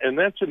 And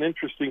that's an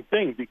interesting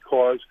thing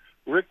because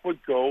Rick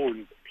would go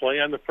and play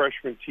on the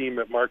freshman team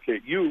at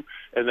Marquette U,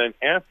 and then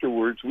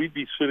afterwards we'd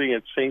be sitting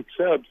at St.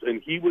 Seb's,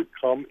 and he would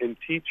come and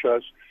teach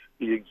us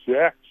the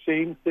exact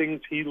same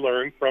things he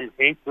learned from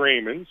Hank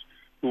Raymonds,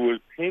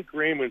 Hank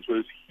Raymonds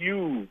was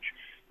huge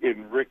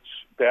in Rick's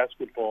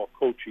basketball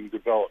coaching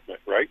development,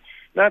 right?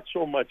 Not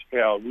so much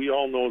Al. We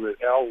all know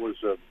that Al was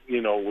a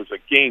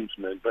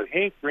gamesman, but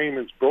Hank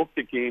Raymonds broke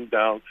the game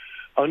down,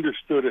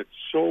 understood it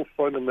so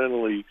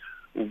fundamentally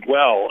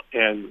well,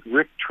 and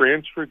Rick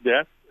transferred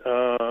that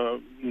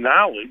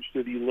knowledge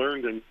that he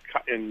learned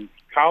in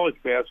college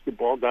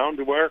basketball down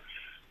to where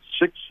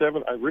 6,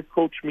 7. Rick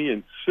coached me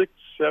in 6th,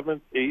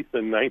 7th, 8th,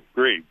 and 9th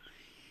grades.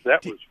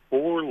 That was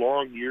 4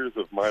 long years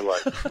of my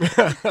life.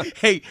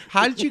 Hey,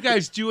 how did you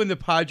guys do in the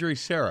Padre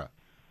Serra?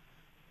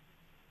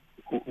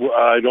 Well,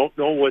 I don't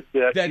know what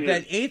that is.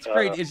 That 8th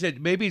grade, is it?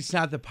 Maybe it's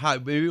not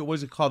maybe it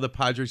wasn't called the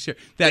Padre Serra.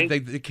 That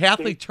the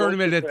Catholic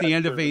tournament at the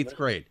end of 8th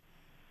grade.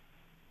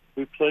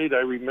 We played,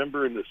 I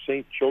remember, in the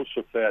St.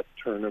 Josephat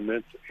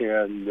tournament,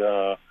 and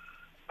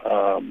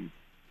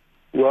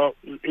well,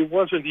 it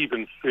wasn't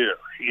even fair.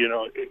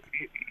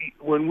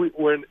 When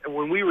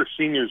we were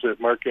seniors at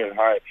Marquette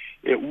High,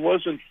 it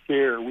wasn't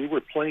fair. We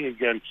were playing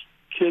against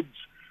kids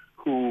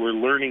who were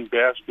learning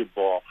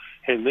basketball,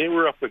 and they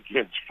were up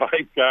against 5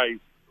 guys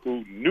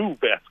who knew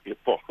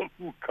basketball,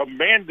 who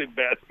commanded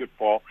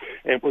basketball,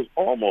 and it was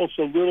almost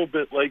a little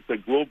bit like the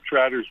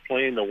Globetrotters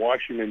playing the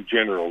Washington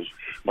Generals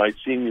my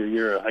senior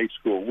year of high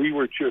school. We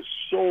were just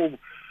so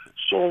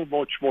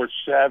much more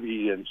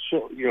savvy and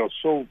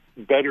so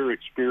better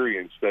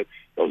experienced that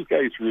those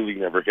guys really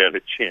never had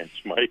a chance,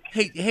 Mike.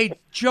 Hey,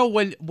 Joe,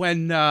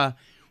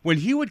 when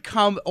he would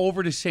come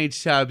over to St.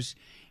 Seb's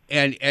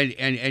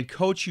and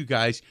coach you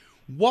guys,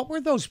 what were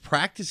those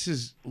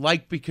practices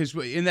like? Because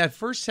in that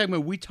first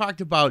segment, we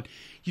talked about,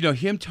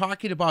 him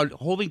talking about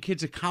holding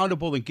kids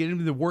accountable and getting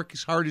them to work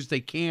as hard as they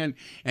can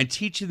and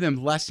teaching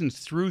them lessons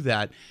through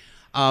that.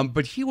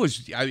 But he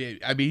was,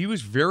 he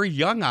was very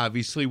young,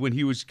 obviously, when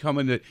he was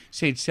coming to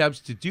St. Seb's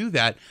to do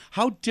that.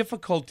 How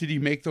difficult did he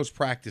make those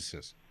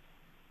practices?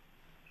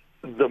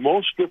 The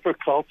most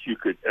difficult you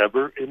could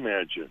ever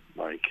imagine,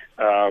 Mike.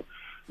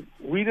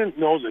 we didn't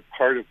know that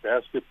part of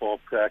basketball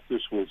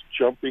practice was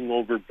jumping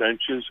over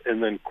benches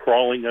and then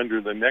crawling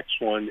under the next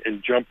one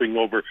and jumping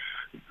over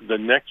the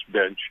next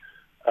bench.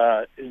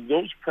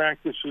 Those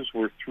practices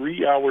were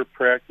 3-hour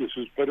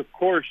practices, but of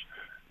course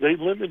they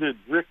limited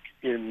Rick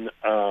in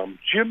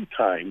gym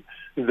time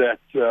that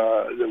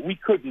we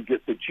couldn't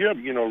get the gym.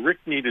 You know, Rick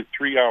needed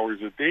 3 hours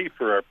a day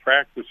for our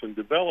practice and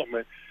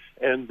development,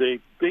 and they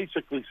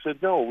basically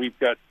said, no, we've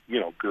got, you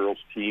know, girls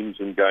teams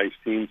and guys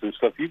teams and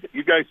stuff.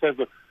 You guys have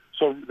the...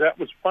 So that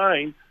was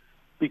fine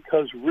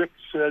because Rick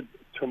said,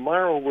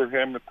 tomorrow we're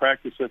having to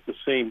practice at the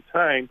same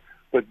time,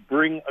 but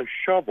bring a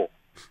shovel.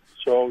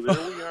 So there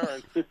we are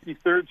on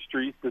 53rd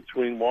Street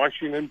between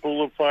Washington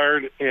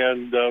Boulevard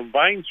and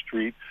Vine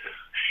Street.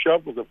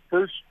 Shovel. The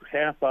first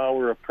half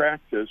hour of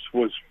practice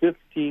was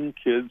 15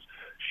 kids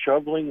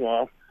shoveling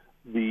off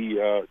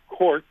the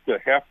court, the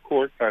half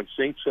court on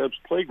St. Seb's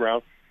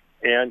playground,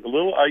 and a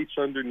little ice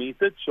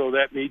underneath it, so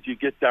that made you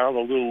get down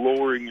a little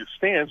lower in your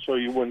stance so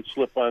you wouldn't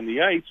slip on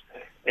the ice.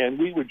 And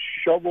we would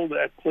shovel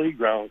that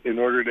playground in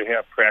order to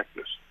have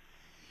practice.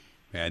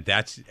 Man,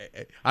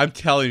 I'm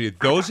telling you,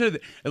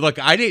 look,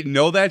 I didn't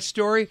know that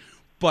story,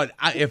 but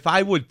if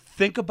I would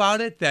think about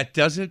it, that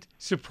doesn't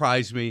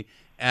surprise me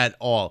at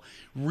all.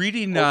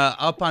 Reading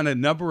up on a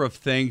number of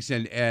things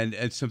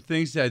and some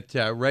things that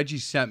Reggie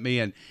sent me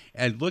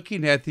and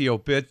looking at the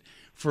obit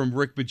from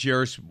Rick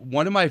Majerus,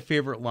 one of my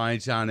favorite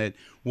lines on it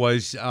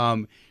was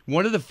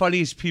one of the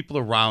funniest people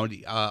around,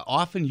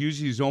 often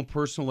using his own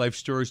personal life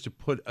stories to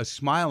put a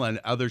smile on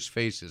others'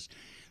 faces.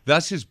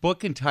 Thus, his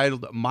book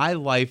entitled My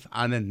Life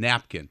on a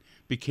Napkin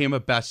became a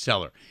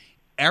bestseller.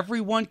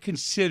 Everyone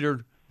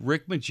considered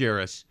Rick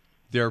Majerus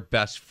their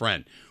best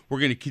friend. We're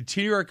going to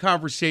continue our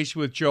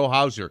conversation with Joe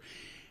Hauser.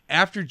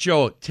 After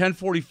Joe,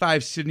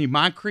 10:45, Sidney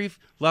Moncrief,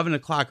 11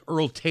 o'clock,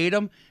 Earl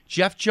Tatum,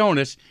 Jeff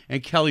Jonas,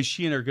 and Kelly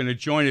Sheehan are going to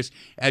join us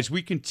as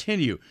we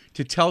continue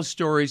to tell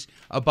stories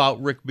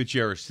about Rick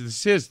Majerus.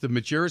 This is the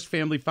Majerus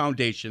Family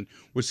Foundation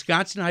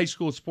Wisconsin High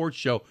School Sports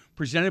Show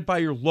presented by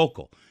your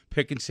local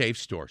Pick and Save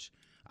stores.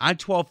 On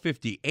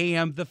 1250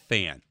 AM, The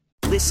Fan.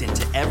 Listen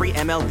to every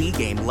MLB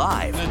game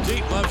live. In the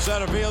deep left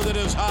center field, it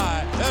is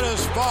high, it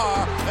is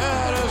far,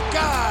 it is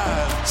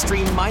gone.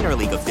 Stream minor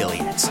league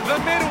affiliates. The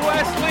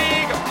Midwest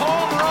League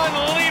home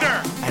run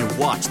leader. And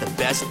watch the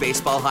best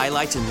baseball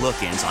highlights and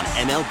look-ins on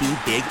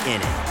MLB Big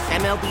Inning.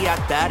 MLB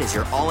At Bat is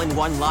your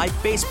all-in-one live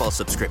baseball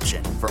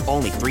subscription for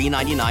only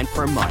 $3.99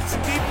 per month.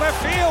 Deep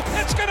left field,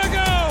 it's gonna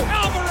go.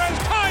 Alvarez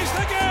ties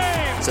the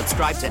game.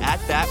 Subscribe to At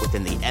Bat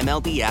within the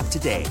MLB app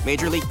today.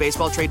 Major League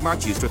Baseball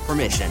trademarks used with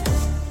permission.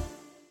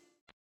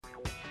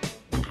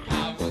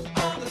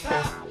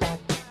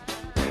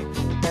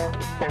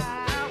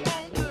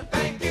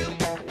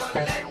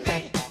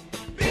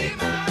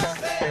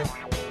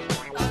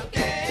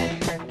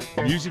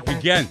 Music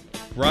again,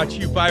 brought to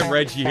you by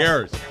Reggie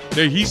Harris.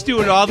 He's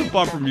doing all the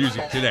bumper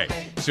music today.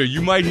 So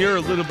you might hear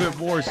a little bit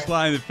more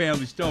Sly and the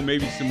Family Stone,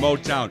 maybe some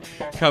Motown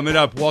coming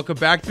up. Welcome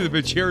back to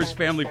the Majerus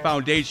Family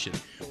Foundation,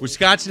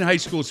 Wisconsin High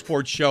School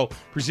Sports Show,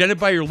 presented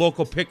by your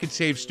local Pick and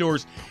Save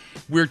stores.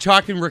 We're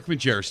talking Rick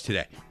Majerus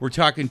today. We're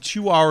talking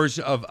 2 hours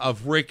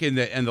of Rick and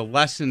the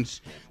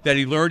lessons that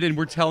he learned, and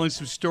we're telling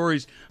some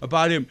stories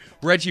about him.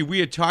 Reggie, we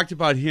had talked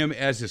about him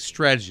as a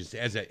strategist,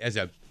 as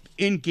a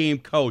in-game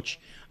coach.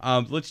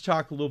 Let's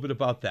talk a little bit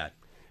about that.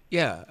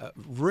 Yeah,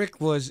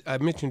 Rick was, I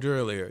mentioned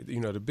earlier,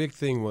 the big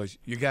thing was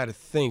you got to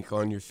think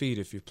on your feet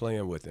if you're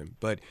playing with him.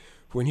 But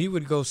when he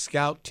would go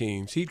scout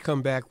teams, he'd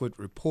come back with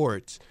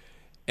reports,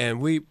 and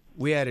we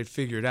had it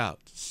figured out.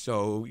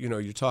 So,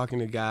 you're talking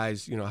to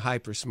guys,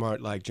 hyper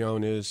smart like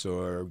Jonas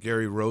or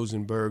Gary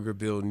Rosenberger,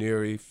 Bill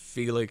Neary,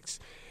 Felix,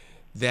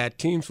 that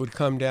teams would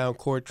come down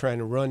court trying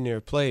to run their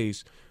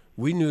plays.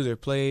 We knew their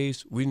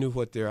plays. We knew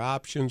what their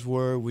options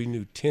were. We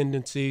knew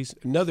tendencies.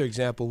 Another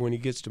example, when he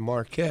gets to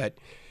Marquette,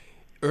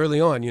 early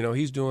on,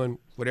 he's doing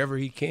whatever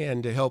he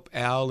can to help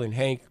Al and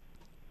Hank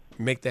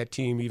make that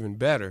team even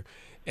better.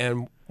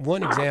 And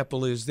one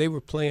example is they were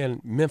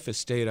playing Memphis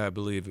State, I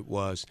believe it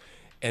was,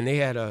 and they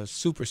had a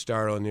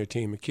superstar on their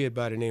team, a kid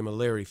by the name of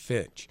Larry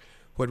Finch.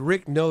 What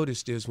Rick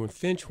noticed is when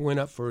Finch went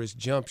up for his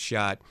jump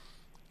shot,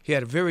 he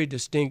had a very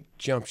distinct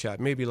jump shot,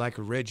 maybe like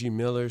a Reggie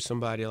Miller,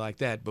 somebody like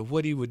that. But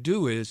what he would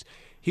do is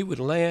he would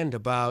land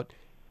about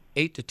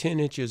 8 to 10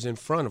 inches in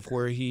front of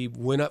where he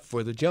went up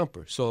for the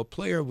jumper. So a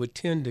player would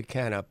tend to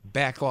kind of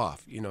back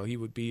off. He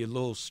would be a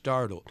little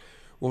startled.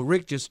 Well,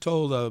 Rick just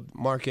told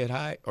Marquette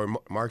High or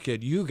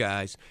Marquette U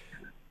guys,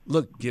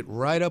 look, get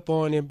right up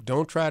on him.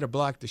 Don't try to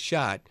block the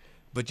shot,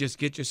 but just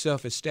get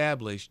yourself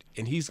established,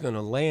 and he's going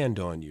to land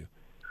on you.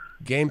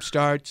 Game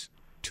starts,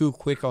 2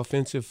 quick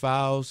offensive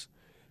fouls.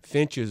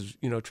 Finch is,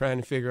 trying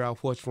to figure out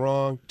what's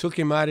wrong. Took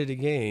him out of the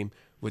game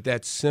with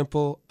that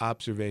simple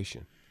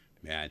observation.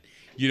 Man,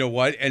 you know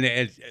what?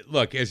 And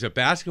look, as a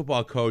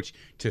basketball coach,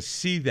 to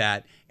see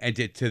that and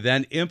to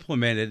then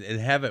implement it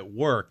and have it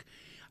work,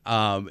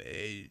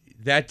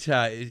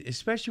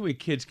 especially when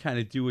kids kind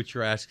of do what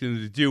you're asking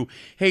them to do.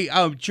 Hey,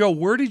 Joe,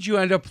 where did you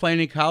end up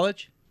playing in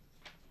college?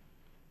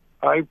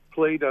 I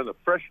played on the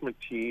freshman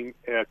team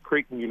at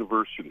Creighton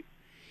University.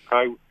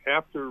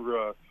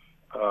 After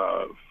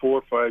 4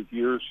 or 5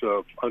 years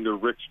under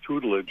Rick's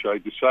tutelage, I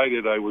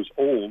decided I was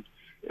old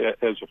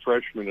as a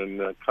freshman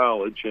in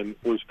college and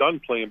was done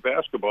playing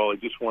basketball. I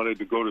just wanted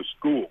to go to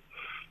school.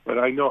 But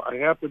I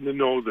happen to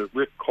know that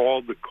Rick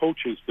called the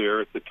coaches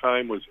there at the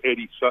time was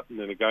Eddie Sutton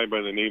and a guy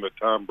by the name of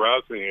Tom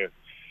Brosnahan.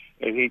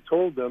 And he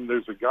told them,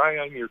 there's a guy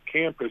on your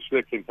campus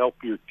that can help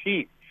your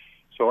team.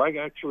 So I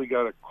actually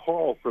got a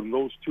call from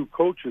those two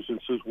coaches and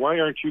says, why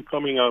aren't you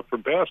coming out for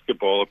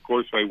basketball? Of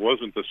course, I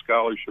wasn't a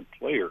scholarship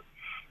player.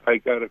 I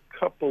got a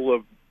couple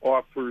of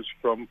offers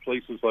from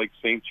places like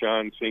St.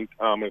 John, St.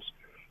 Thomas,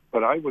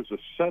 but I was a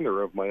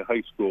center of my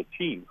high school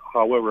team.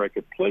 However, I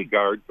could play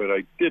guard, but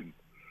I didn't.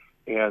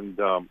 And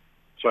so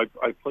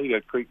I played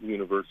at Creighton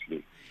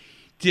University.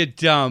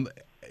 Did I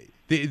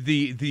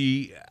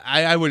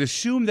would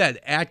assume that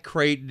at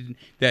Creighton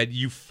that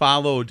you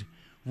followed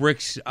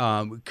Rick's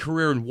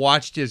career and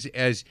watched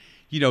as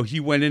you know, he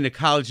went into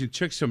college and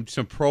took some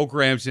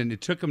programs and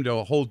it took him to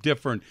a whole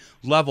different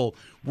level.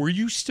 Were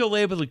you still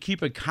able to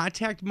keep in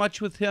contact much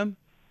with him?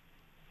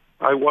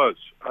 I was.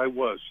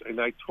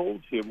 And I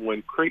told him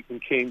when Creighton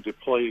came to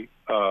play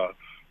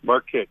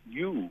Marquette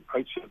U,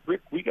 I said,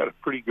 Rick, we got a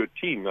pretty good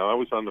team. Now, I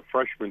was on the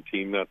freshman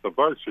team, not the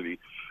varsity.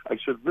 I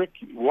said, Rick,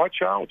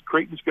 watch out.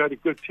 Creighton's got a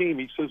good team.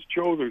 He says,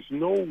 Joe, there's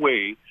no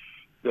way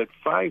that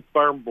 5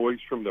 farm boys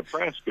from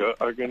Nebraska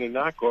are going to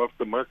knock off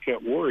the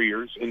Marquette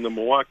Warriors in the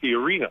Milwaukee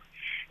Arena.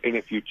 And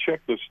if you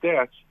check the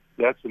stats,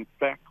 that's in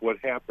fact what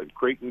happened.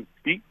 Creighton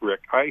beat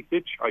Rick. I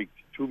hitchhiked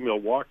to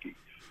Milwaukee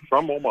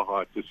from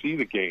Omaha to see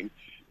the game,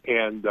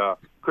 and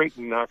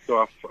Creighton knocked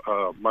off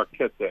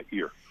Marquette that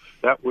year.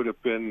 That would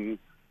have been,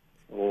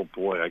 oh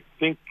boy, I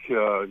think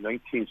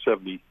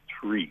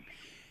 1973.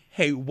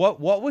 Hey, what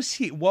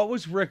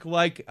was Rick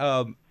like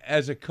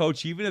as a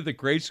coach, even at the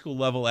grade school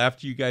level,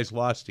 after you guys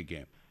lost a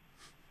game?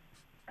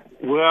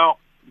 Well,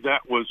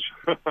 that was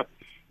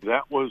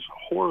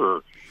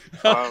horror.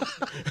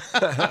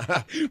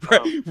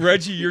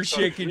 Reggie, you're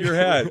shaking your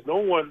head. No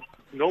one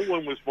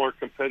was more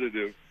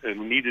competitive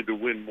and needed to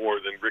win more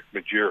than Rick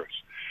Majerus.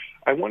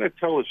 I want to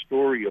tell a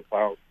story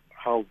about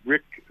how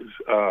Rick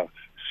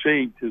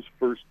saved his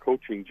first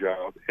coaching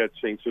job at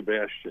St.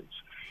 Sebastian's.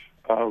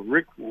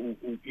 Rick,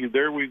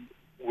 there we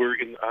were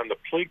on the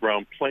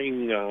playground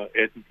playing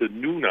at the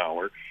noon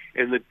hour,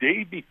 and the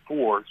day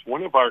before,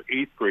 one of our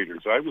 8th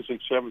graders, I was in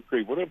 7th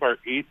grade, one of our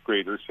 8th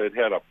graders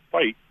had a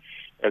fight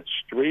at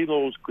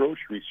Strelow's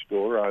grocery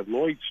store on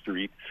Lloyd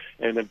Street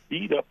and had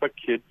beat up a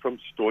kid from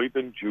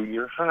Steuben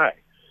Junior High.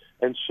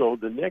 And so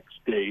the next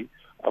day,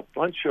 a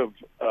bunch of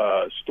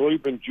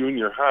Steuben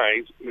Junior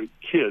High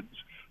kids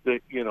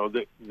that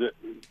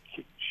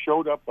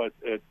showed up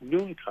at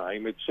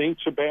noontime at St.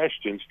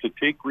 Sebastian's to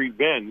take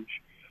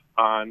revenge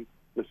on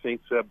the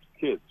St. Seb's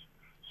kids.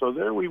 So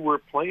there we were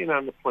playing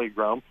on the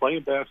playground,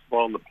 playing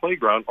basketball on the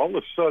playground. All of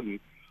a sudden,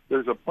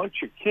 there's a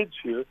bunch of kids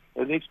here,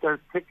 and they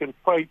start picking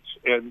fights,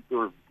 and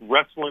they're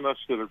wrestling us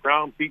to the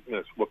ground, beating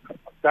us. Well,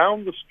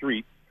 down the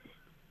street,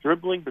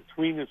 dribbling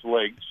between his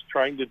legs,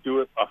 trying to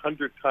do it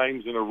 100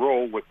 times in a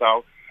row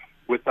without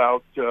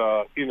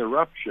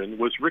interruption,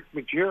 was Rick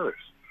Majerus.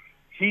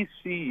 He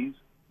sees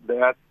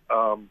that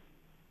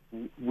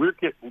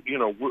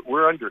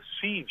we're under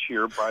siege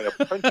here by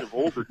a bunch of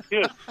older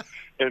kids,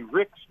 and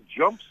Rick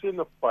jumps in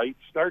the fight,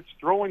 starts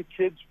throwing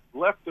kids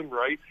left and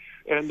right,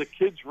 and the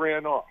kids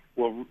ran off.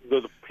 Well,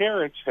 the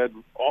parents had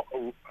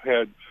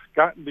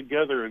gotten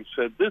together and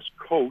said, this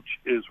coach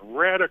is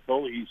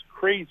radical, he's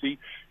crazy,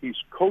 he's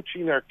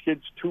coaching our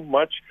kids too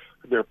much,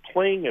 they're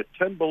playing at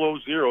 10 below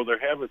zero, they're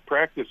having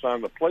practice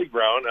on the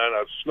playground, on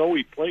a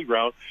snowy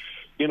playground,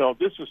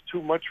 this is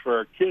too much for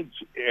our kids,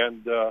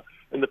 and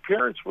the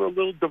parents were a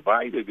little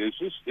divided. Is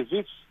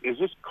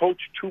this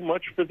coach too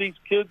much for these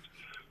kids?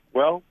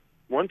 Well,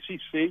 once he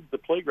saved the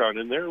playground,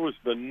 and there was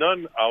the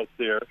nun out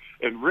there,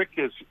 and Rick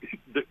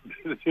the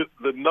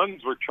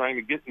nuns were trying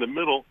to get in the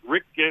middle.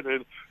 Rick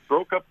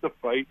broke up the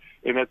fight,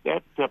 and at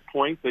that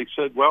point they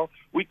said, well,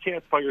 we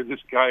can't fire this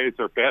guy as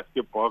our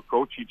basketball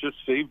coach. He just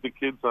saved the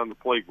kids on the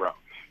playground.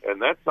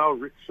 And that's how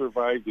Rick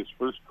survived his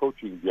first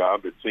coaching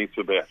job at St.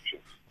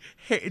 Sebastian's.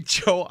 Hey,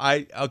 Joe,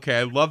 I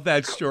love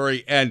that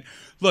story. And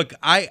look,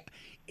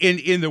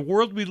 in the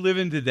world we live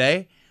in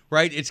today,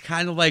 right, it's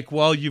kind of like,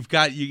 well,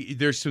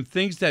 there's some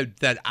things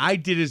that I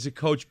did as a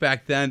coach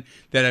back then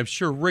that I'm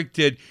sure Rick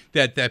did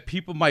that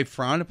people might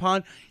frown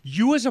upon.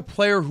 You as a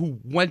player who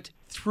went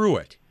through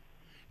it,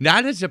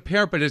 not as a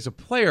parent, but as a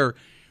player,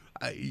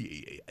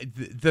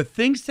 the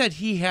things that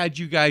he had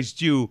you guys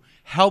do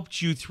helped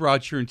you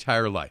throughout your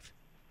entire life.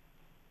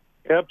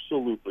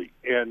 Absolutely.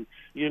 And,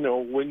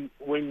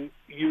 when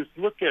you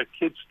look at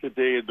kids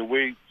today and the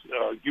way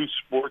youth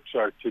sports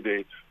are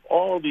today,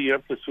 all the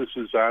emphasis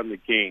is on the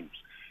games,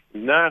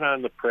 not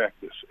on the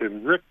practice.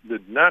 And Rick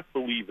did not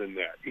believe in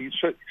that. He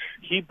said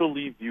he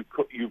believed you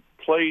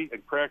play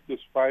and practice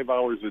 5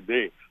 hours a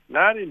day,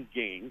 not in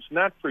games,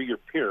 not for your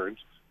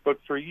parents, but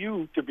for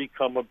you to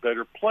become a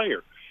better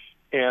player.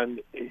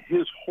 And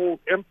his whole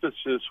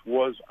emphasis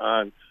was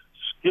on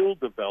skill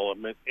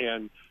development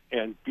and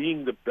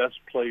being the best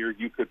player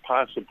you could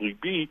possibly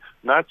be,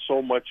 not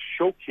so much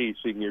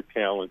showcasing your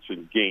talents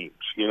in games.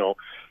 You know,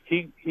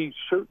 he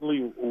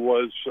certainly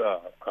was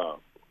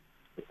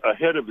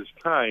ahead of his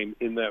time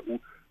in that,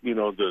 you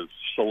know, the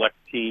select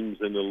teams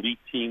and elite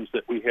teams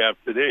that we have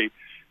today,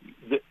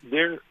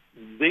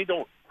 they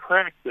don't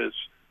practice.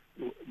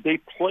 They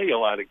play a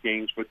lot of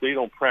games, but they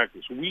don't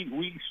practice.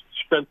 We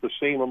spent the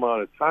same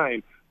amount of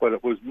time, but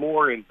it was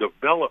more in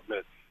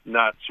development,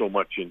 not so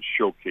much in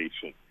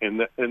showcasing.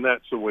 And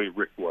that's the way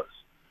Rick was.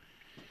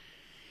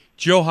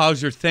 Joe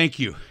Hauser, thank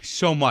you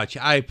so much.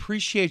 I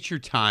appreciate your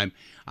time.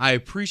 I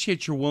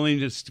appreciate your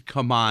willingness to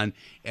come on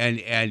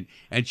and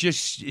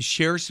just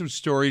share some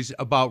stories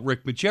about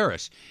Rick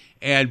Majerus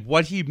and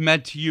what he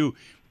meant to you,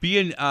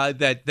 being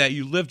that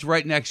you lived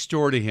right next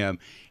door to him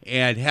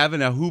and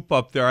having a hoop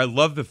up there. I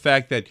love the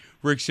fact that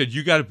Rick said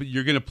you're going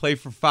to play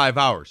for 5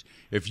 hours.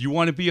 If you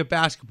want to be a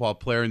basketball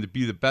player and to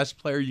be the best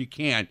player you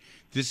can,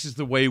 this is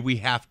the way we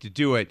have to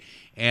do it.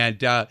 And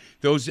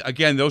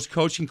those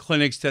coaching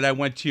clinics that I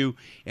went to,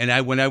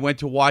 and when I went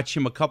to watch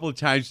him a couple of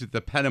times at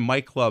the Penn and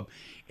Mike Club,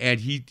 and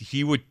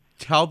he would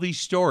tell these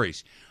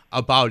stories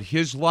about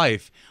his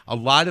life. A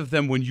lot of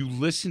them, when you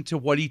listen to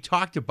what he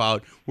talked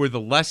about, were the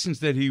lessons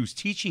that he was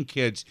teaching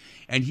kids.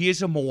 And he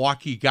is a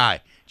Milwaukee guy,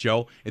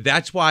 Joe. And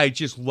that's why I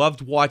just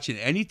loved watching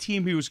any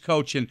team he was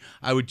coaching.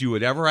 I would do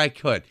whatever I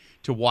could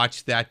to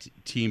watch that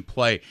team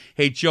play.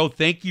 Hey, Joe,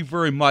 thank you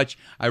very much.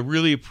 I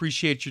really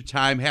appreciate your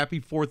time.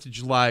 Happy 4th of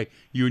July,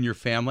 you and your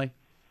family.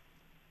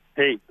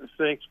 Hey,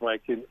 thanks,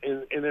 Mike. And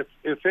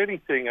if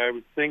anything, I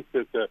would think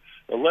that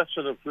the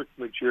lesson of Rick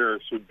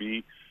Majerus would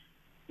be,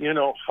 you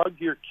know, hug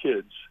your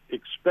kids,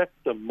 expect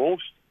the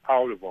most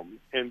out of them,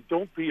 and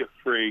don't be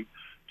afraid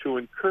to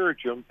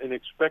encourage them and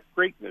expect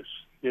greatness,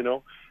 you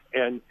know,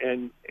 and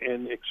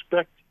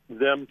expect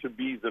them to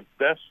be the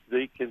best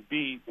they can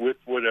be with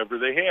whatever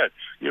they had.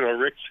 You know,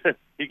 Rick said,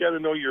 you got to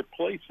know your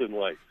place in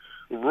life,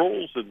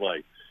 roles in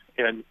life.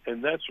 And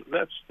that's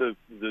the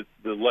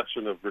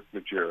lesson of Rick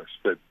Majerus,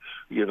 that,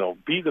 you know,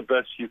 be the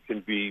best you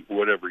can be,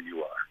 whatever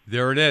you are.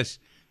 There it is.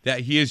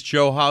 That he is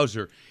Joe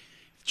Hauser.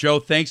 Joe,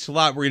 thanks a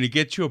lot. We're going to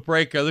get to a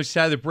break. Other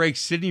side of the break,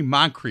 Sidney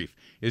Moncrief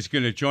is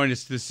going to join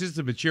us. This is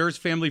the Majerus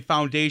Family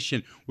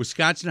Foundation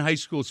Wisconsin High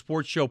School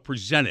Sports Show,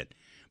 presented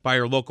by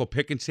our local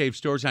Pick and Save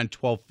stores on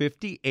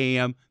 1250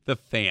 AM The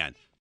Fan.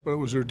 But it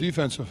was their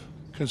defensive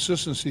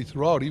consistency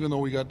throughout, even though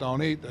we got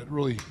down 8, that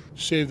really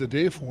saved the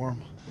day for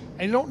them.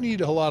 And you don't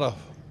need a lot of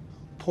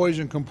poise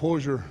and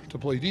composure to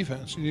play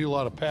defense. You need a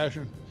lot of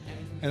passion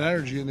and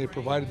energy, and they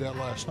provided that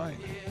last night.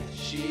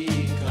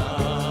 She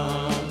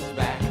comes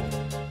back.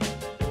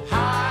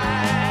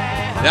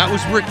 That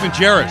was Rick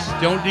Majerus.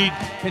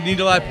 Need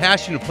a lot of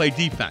passion to play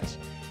defense.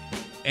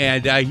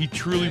 And he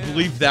truly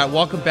believed that.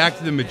 Welcome back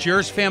to the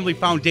Majerus Family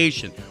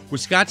Foundation,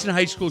 Wisconsin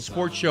High School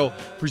Sports Show,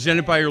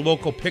 presented by your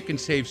local Pick and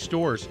Save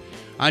stores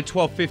on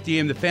 1250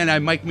 AM The Fan.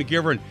 I'm Mike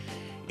McGivern.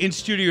 In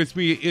studio with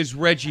me is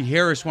Reggie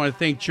Harris. I want to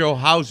thank Joe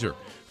Hauser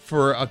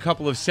for a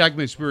couple of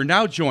segments. We are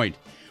now joined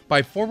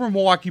by former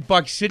Milwaukee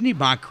Bucks Sidney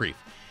Moncrief.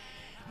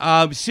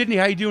 Sidney,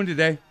 how you doing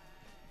today?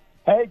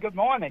 Hey, good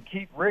morning.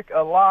 Keep Rick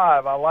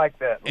alive. I like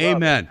that. Love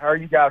Amen. It. How are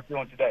you guys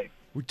doing today?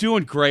 We're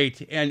doing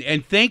great,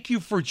 and thank you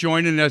for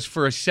joining us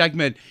for a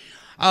segment.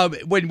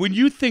 When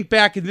you think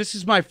back, and this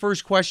is my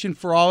first question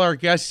for all our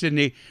guests,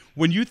 Sidney,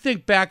 when you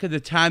think back of the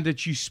time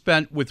that you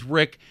spent with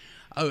Rick,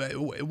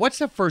 what's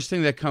the first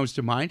thing that comes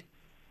to mind?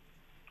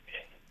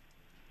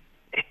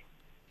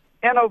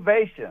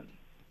 Innovation,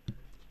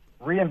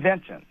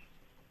 reinvention.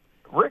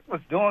 Rick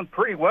was doing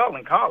pretty well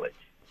in college,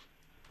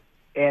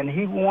 and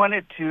he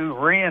wanted to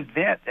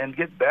reinvent and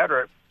get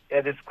better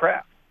at his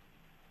craft.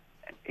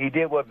 He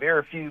did what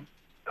very few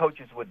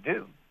coaches would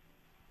do.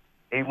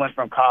 He went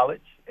from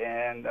college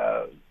and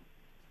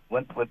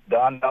went with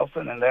Don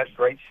Nelson and that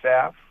great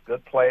staff,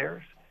 good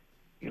players.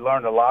 He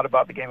learned a lot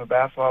about the game of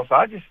basketball. So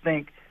I just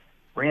think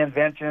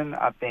reinvention,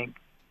 I think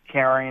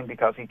caring,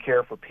 because he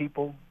cared for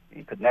people.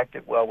 He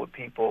connected well with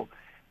people.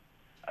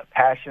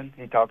 Passion,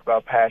 he talked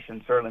about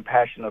passion, certainly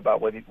passionate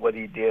about what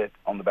he did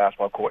on the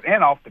basketball court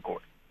and off the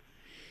court.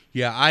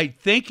 Yeah, I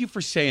thank you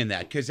for saying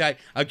that, because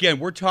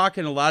we're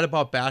talking a lot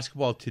about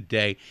basketball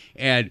today,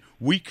 and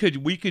we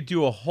could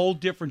do a whole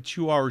different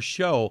 2-hour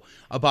show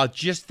about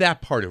just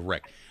that part of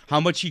Rick, how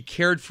much he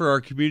cared for our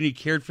community,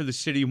 cared for the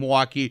city of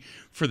Milwaukee,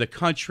 for the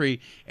country,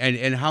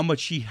 and how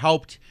much he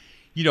helped,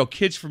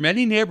 kids from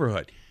any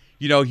neighborhood.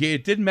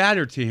 It didn't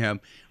matter to him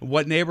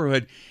what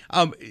neighborhood.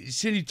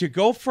 Sidney, to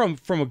go from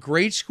a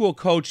grade school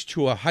coach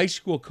to a high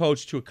school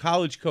coach to a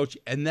college coach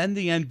and then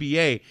the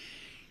NBA,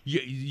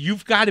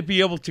 you've got to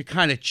be able to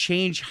kind of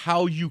change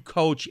how you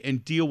coach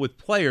and deal with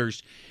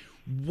players.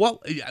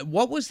 What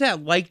was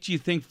that like, do you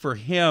think, for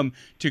him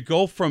to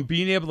go from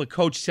being able to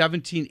coach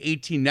 17,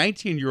 18,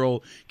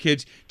 19-year-old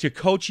kids to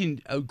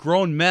coaching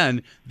grown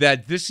men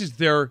that this is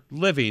their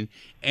living?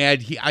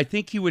 And I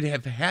think he would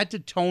have had to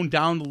tone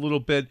down a little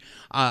bit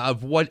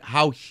of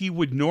how he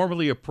would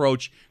normally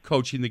approach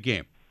coaching the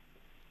game.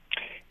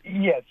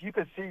 Yes, you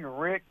could see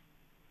Rick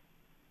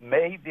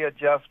made the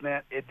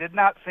adjustment. It did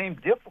not seem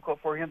difficult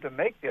for him to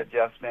make the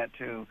adjustment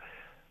to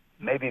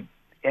maybe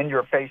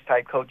in-your-face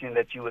type coaching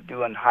that you would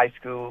do in high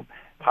school,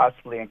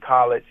 possibly in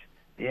college.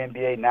 The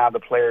NBA, now the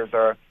players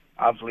are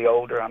obviously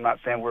older. I'm not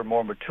saying we're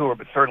more mature,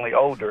 but certainly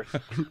older.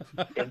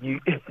 And you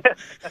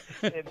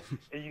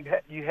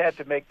you had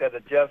to make that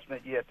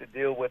adjustment. You had to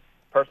deal with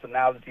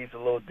personalities a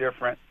little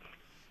different.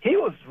 He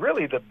was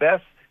really the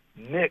best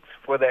mix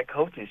for that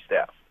coaching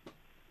staff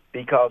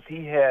because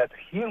he had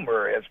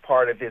humor as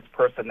part of his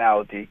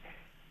personality.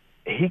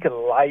 He could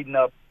lighten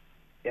up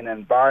an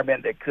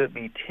environment that could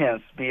be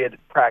tense, be it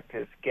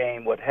practice,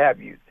 game, what have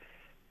you.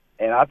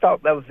 And I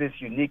thought that was this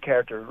unique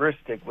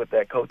characteristic with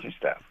that coaching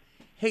staff.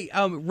 Hey,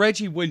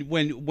 Reggie,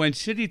 when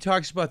Sidney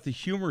talks about the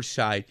humor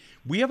side,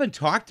 we haven't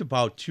talked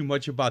about too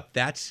much about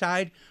that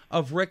side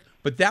of Rick,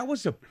 but that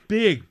was a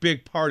big,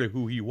 big part of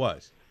who he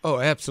was. Oh,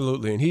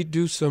 absolutely. And he'd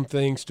do some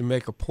things to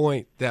make a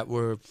point that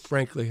were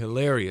frankly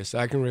hilarious.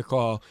 I can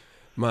recall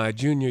my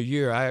junior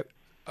year, I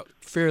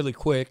fairly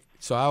quick,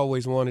 so I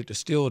always wanted to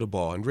steal the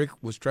ball. And Rick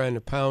was trying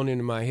to pound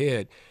into my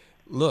head,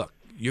 look,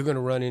 you're going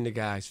to run into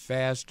guys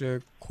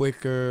faster,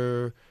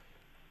 quicker.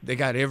 They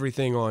got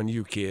everything on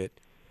you, kid.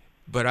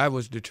 But I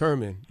was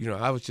determined.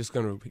 I was just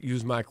going to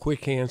use my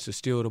quick hands to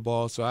steal the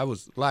ball. So I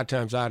was a lot of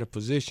times out of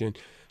position.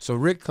 So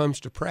Rick comes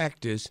to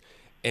practice,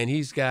 and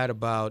he's got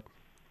about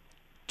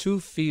 2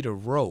 feet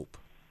of rope.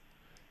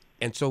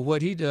 And so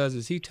what he does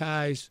is he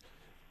ties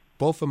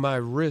both of my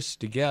wrists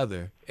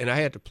together, and I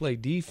had to play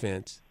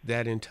defense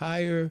that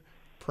entire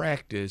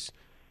practice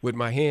with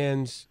my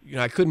hands.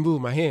 I couldn't move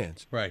my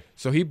hands. Right.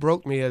 So he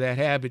broke me of that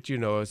habit.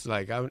 It's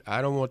like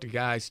I don't want the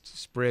guys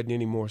spreading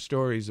any more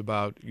stories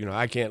about,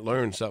 I can't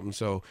learn something.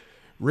 So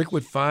Rick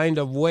would find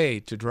a way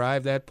to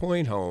drive that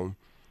point home.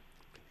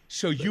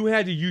 So you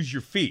had to use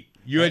your feet.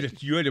 You had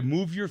to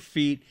move your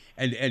feet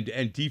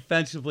and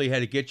defensively had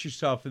to get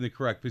yourself in the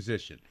correct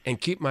position.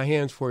 And keep my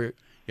hands where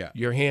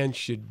your hands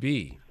should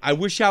be. I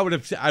wish you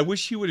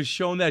would have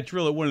shown that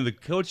drill at one of the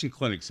coaching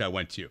clinics I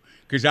went to,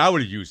 because I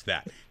would have used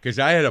that, because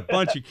I had a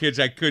bunch of kids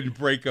I couldn't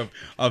break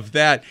of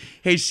that.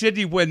 Hey,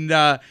 Sidney, when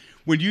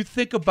you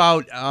think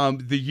about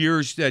the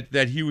years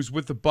that he was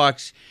with the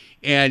Bucks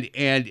and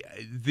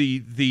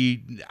the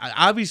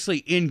obviously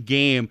in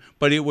game,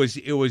 but it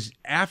was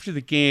after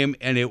the game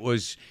and it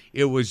was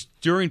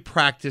during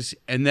practice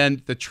and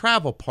then the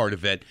travel part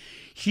of it,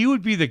 he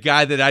would be the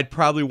guy that I'd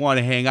probably want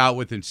to hang out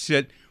with and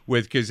sit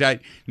with, because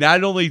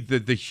not only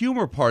the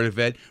humor part of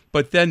it,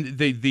 but then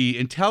the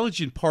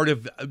intelligent part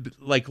of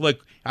like,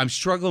 look, I'm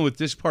struggling with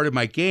this part of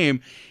my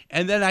game,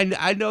 and then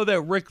I know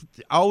that Rick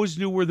always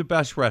knew where the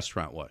best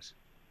restaurant was.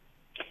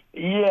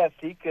 Yes,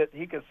 he could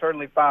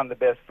certainly find the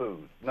best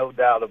food, no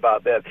doubt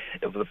about that.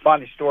 It was a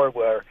funny story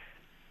where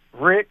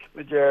Rick,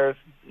 Majerus,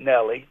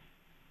 Nelly,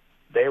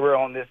 they were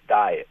on this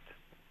diet,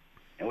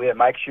 and we had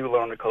Mike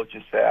Schuler on the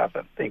coaching staff,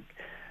 I think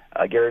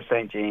Gary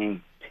St.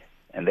 Jean.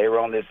 And they were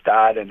on this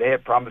diet, and they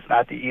had promised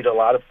not to eat a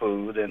lot of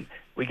food. And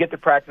we get to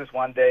practice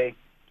one day,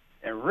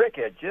 and Rick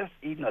had just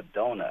eaten a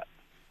donut,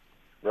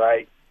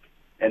 right?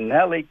 And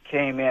Nelly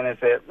came in and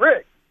said,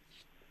 Rick,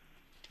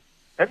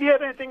 have you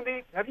had anything to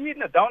eat? Have you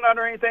eaten a donut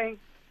or anything?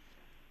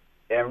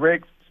 And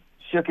Rick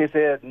shook his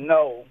head,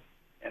 no.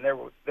 And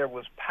there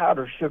was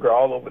powdered sugar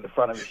all over the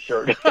front of his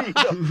shirt.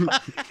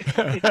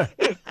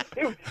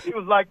 He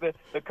was like the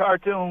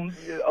cartoon,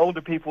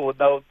 older people would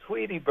know,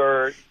 Tweety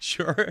Bird.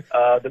 Sure.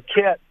 The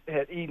cat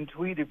had eaten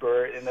Tweety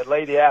Bird, and the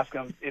lady asked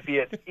him if he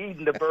had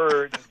eaten the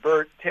bird, and the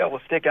bird's tail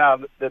was sticking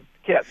out of the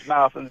cat's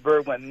mouth, and the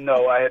bird went,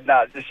 no, I had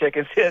not. Just shake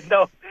his head,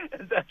 no.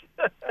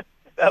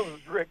 That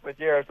was Rick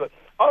Majerus. But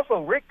also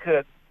Rick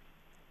could,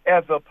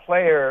 as a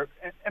player,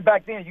 and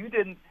back then you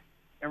didn't,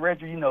 and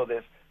Reggie, you know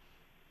this,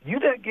 you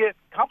didn't get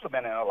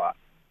complimented a lot.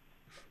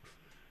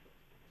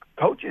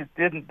 Coaches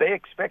didn't. They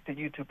expected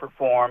you to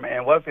perform,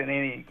 and wasn't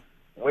any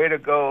way to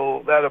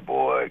go, that a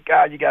boy,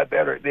 God, you got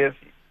better at this.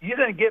 You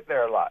didn't get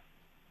there a lot.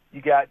 You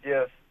got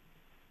just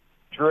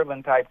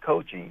driven type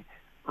coaching.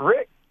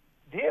 Rick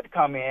did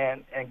come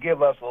in and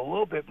give us a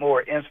little bit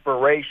more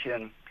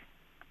inspiration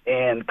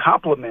and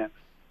compliments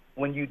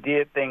when you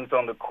did things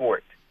on the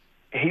court.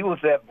 He was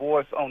that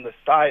voice on the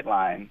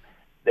sideline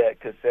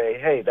that could say,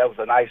 hey, that was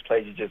a nice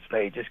play you just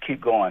made. Just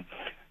keep going.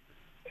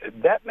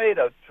 That made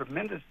a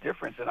tremendous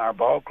difference in our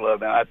ball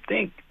club, and I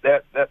think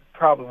that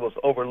probably was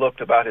overlooked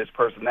about his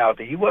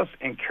personality. He was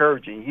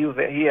encouraging. He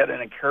had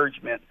an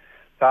encouragement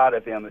side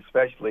of him,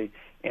 especially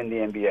in the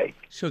NBA.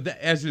 So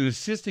as an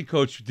assistant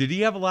coach, did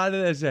he have a lot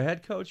of that as a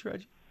head coach,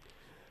 Reggie?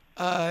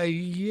 Yeah,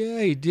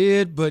 he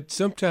did, but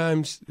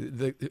sometimes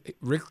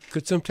Rick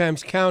could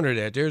sometimes counter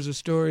that. There's a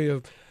story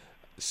of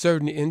a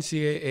certain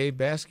NCAA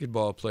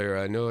basketball player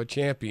I know, a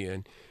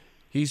champion.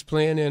 He's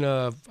playing in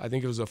I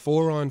think it was a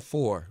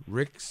 4-on-4.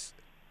 Rick's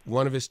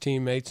one of his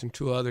teammates and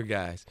 2 other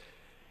guys.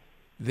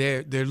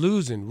 They're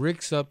losing.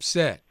 Rick's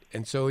upset,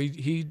 and so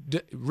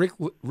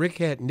Rick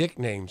had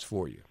nicknames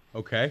for you.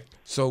 Okay.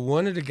 So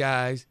one of the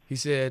guys, he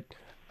said,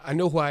 I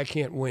know why I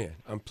can't win.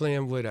 I'm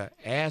playing with an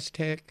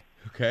Aztec,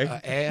 okay, an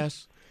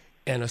ass,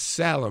 and a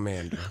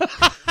salamander.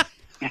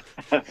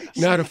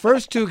 Now, the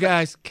first two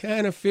guys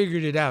kind of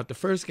figured it out. The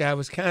first guy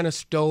was kind of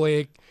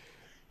stoic.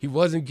 He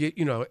wasn't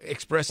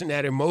expressing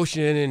that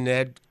emotion and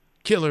that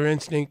killer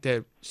instinct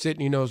that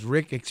Sydney knows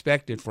Rick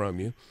expected from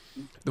you.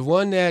 The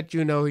one that,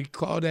 he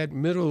called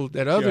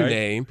that other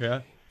name,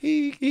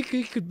 he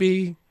could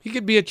be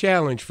a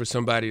challenge for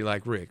somebody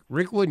like Rick.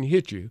 Rick wouldn't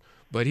hit you,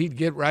 but he'd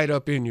get right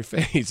up in your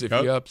face if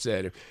you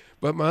upset him.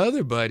 But my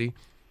other buddy,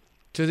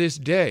 to this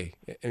day,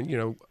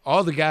 and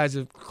all the guys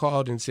have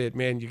called and said,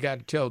 man, you got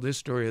to tell this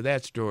story or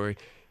that story.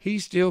 He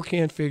still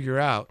can't figure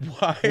out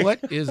what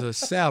is a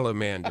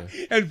salamander.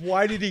 And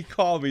why did he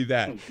call me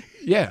that?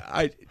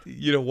 Yeah.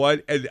 You know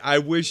what? And I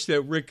wish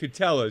that Rick could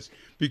tell us,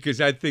 because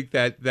I think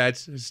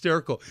that's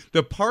hysterical.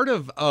 The part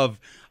of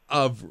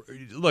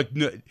look,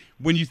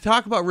 when you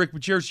talk about Rick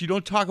Majerus, you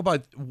don't talk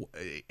about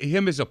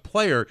him as a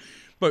player.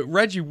 But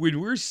Reggie, when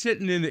we were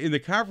sitting in the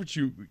conference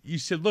room, you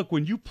said, look,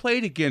 when you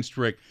played against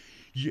Rick,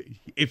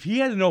 if he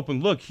had an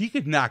open look, he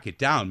could knock it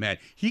down, man.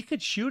 He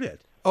could shoot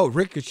it. Oh,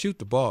 Rick could shoot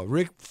the ball.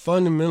 Rick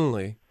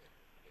fundamentally,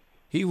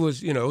 he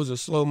was, it was a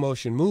slow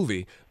motion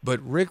movie, but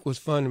Rick was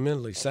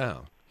fundamentally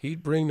sound.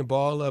 He'd bring the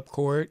ball up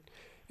court,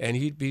 and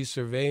he'd be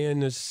surveying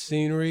the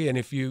scenery. And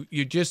if you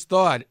just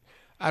thought,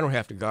 I don't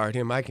have to guard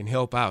him, I can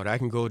help out. I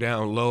can go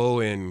down low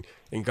and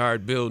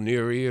guard Bill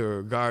Neary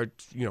or guard,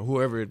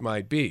 whoever it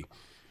might be.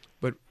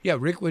 But, yeah,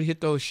 Rick would hit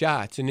those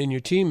shots, and then your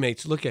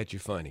teammates look at you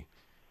funny.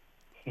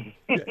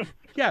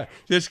 Yeah,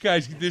 this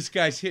guy's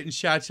hitting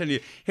shots on you.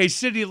 Hey,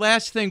 Sidney,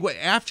 last thing.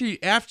 After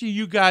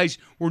you guys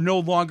were no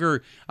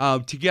longer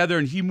together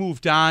and he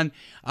moved on,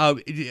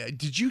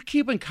 did you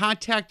keep in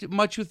contact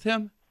much with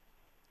him?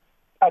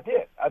 I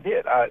did.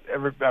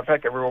 In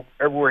fact,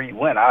 everywhere he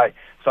went, I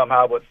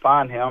somehow would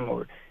find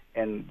him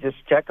and just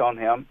check on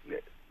him.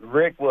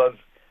 Rick was.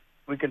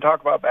 We can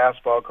talk about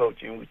basketball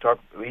coaching.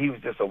 He was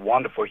just a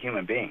wonderful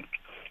human being,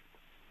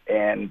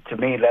 and to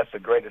me, that's the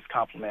greatest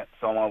compliment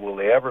someone will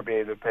ever be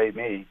able to pay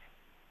me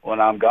when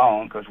I'm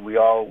gone, because we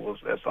all will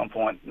at some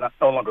point no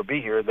longer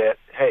be here, that,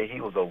 hey, he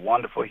was a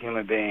wonderful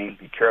human being.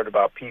 He cared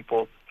about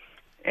people,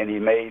 and he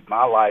made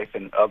my life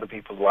and other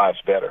people's lives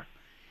better.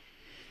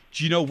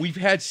 Do we've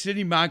had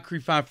Sidney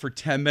Moncrief on for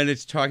 10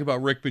 minutes talking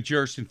about Rick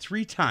Majerus, and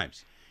 3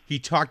 times he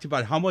talked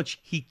about how much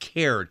he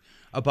cared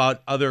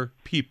about other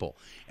people.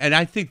 And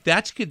I think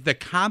that's the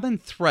common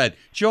thread.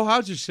 Joe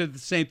Hauser said the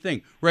same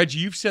thing. Reggie,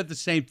 you've said the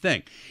same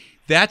thing.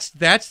 That's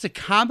the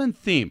common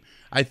theme,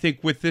 I think,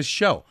 with this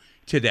show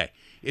today,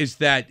 is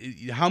that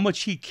how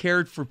much he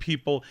cared for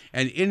people.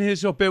 And in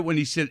his obit, when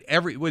it said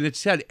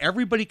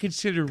everybody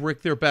considered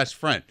Rick their best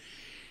friend,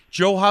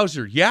 Joe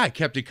Hauser, I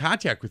kept in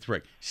contact with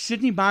Rick.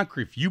 Sidney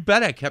Moncrief, you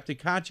bet I kept in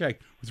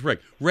contact with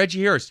Rick.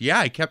 Reggie Harris,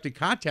 I kept in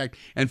contact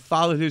and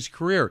followed his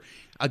career.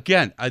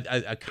 Again,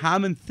 a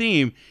common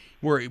theme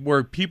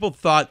where people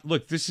thought,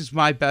 look, this is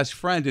my best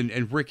friend,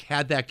 and Rick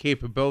had that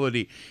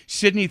capability.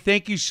 Sidney,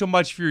 thank you so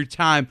much for your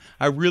time.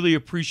 I really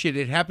appreciate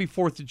it. Happy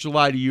 4th of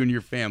July to you and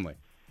your family.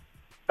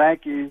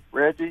 Thank you,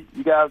 Reggie.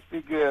 You guys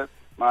be good.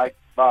 Mike,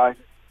 bye.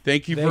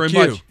 Thank you very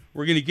much.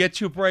 We're going to get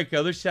to a break.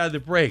 Other side of the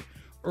break,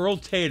 Earl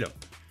Tatum.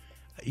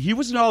 He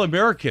was an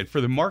All-American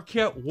for the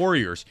Marquette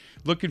Warriors.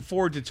 Looking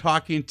forward to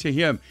talking to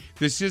him.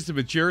 This is the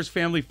Majerus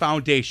Family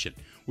Foundation,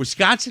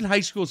 Wisconsin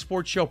High School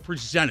Sports Show,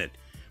 presented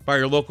by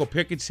your local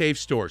Pick and Save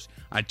stores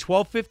on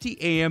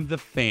 1250 AM The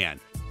Fan.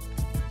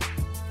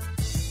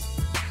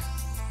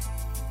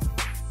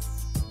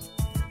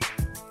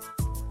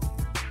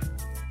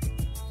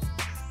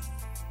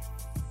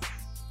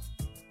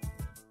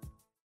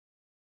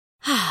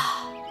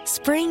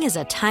 Spring is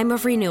a time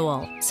of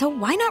renewal, so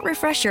why not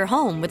refresh your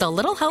home with a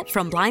little help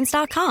from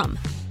Blinds.com?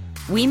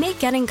 We make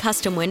getting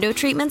custom window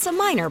treatments a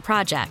minor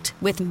project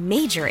with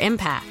major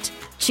impact.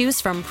 Choose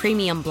from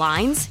premium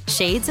blinds,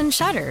 shades, and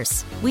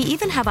shutters. We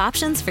even have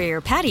options for your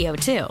patio,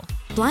 too.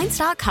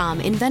 Blinds.com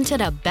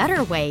invented a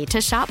better way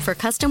to shop for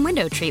custom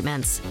window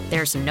treatments.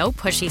 There's no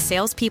pushy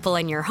salespeople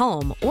in your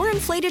home or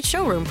inflated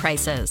showroom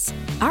prices.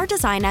 Our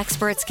design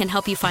experts can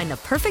help you find the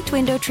perfect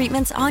window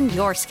treatments on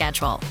your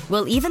schedule.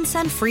 We'll even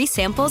send free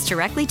samples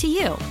directly to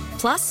you.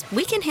 Plus,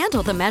 we can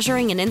handle the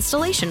measuring and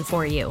installation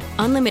for you.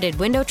 Unlimited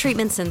window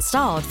treatments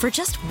installed for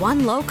just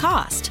one low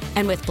cost.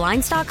 And with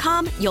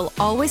Blinds.com, you'll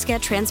always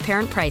get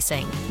transparent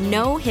pricing.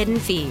 No hidden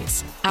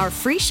fees. Our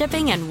free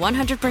shipping and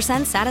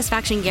 100%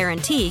 satisfaction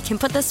guarantee can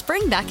put the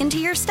spring back into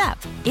your step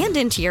and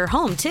into your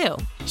home, too.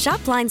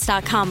 Shop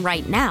Blinds.com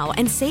right now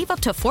and save up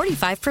to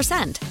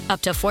 45%.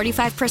 Up to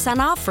 45%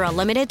 off for a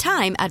limited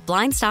time at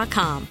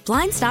Blinds.com.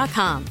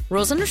 Blinds.com.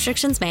 Rules and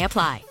restrictions may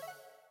apply.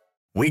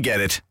 We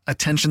get it.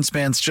 Attention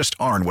spans just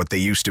aren't what they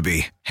used to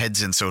be.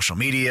 Heads in social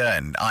media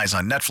and eyes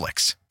on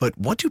Netflix. But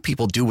what do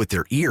people do with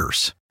their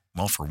ears?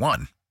 Well, for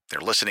one, they're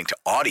listening to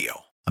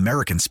audio.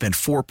 Americans spend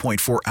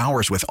 4.4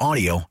 hours with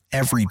audio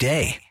every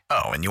day.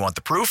 Oh, and you want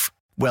the proof?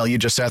 Well, you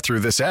just sat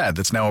through this ad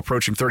that's now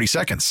approaching 30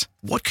 seconds.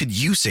 What could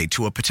you say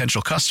to a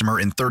potential customer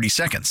in 30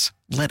 seconds?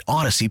 Let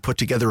Odyssey put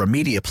together a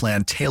media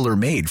plan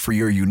tailor-made for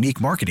your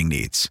unique marketing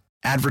needs.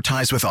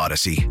 Advertise with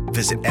Odyssey.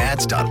 Visit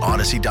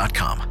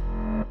ads.odyssey.com.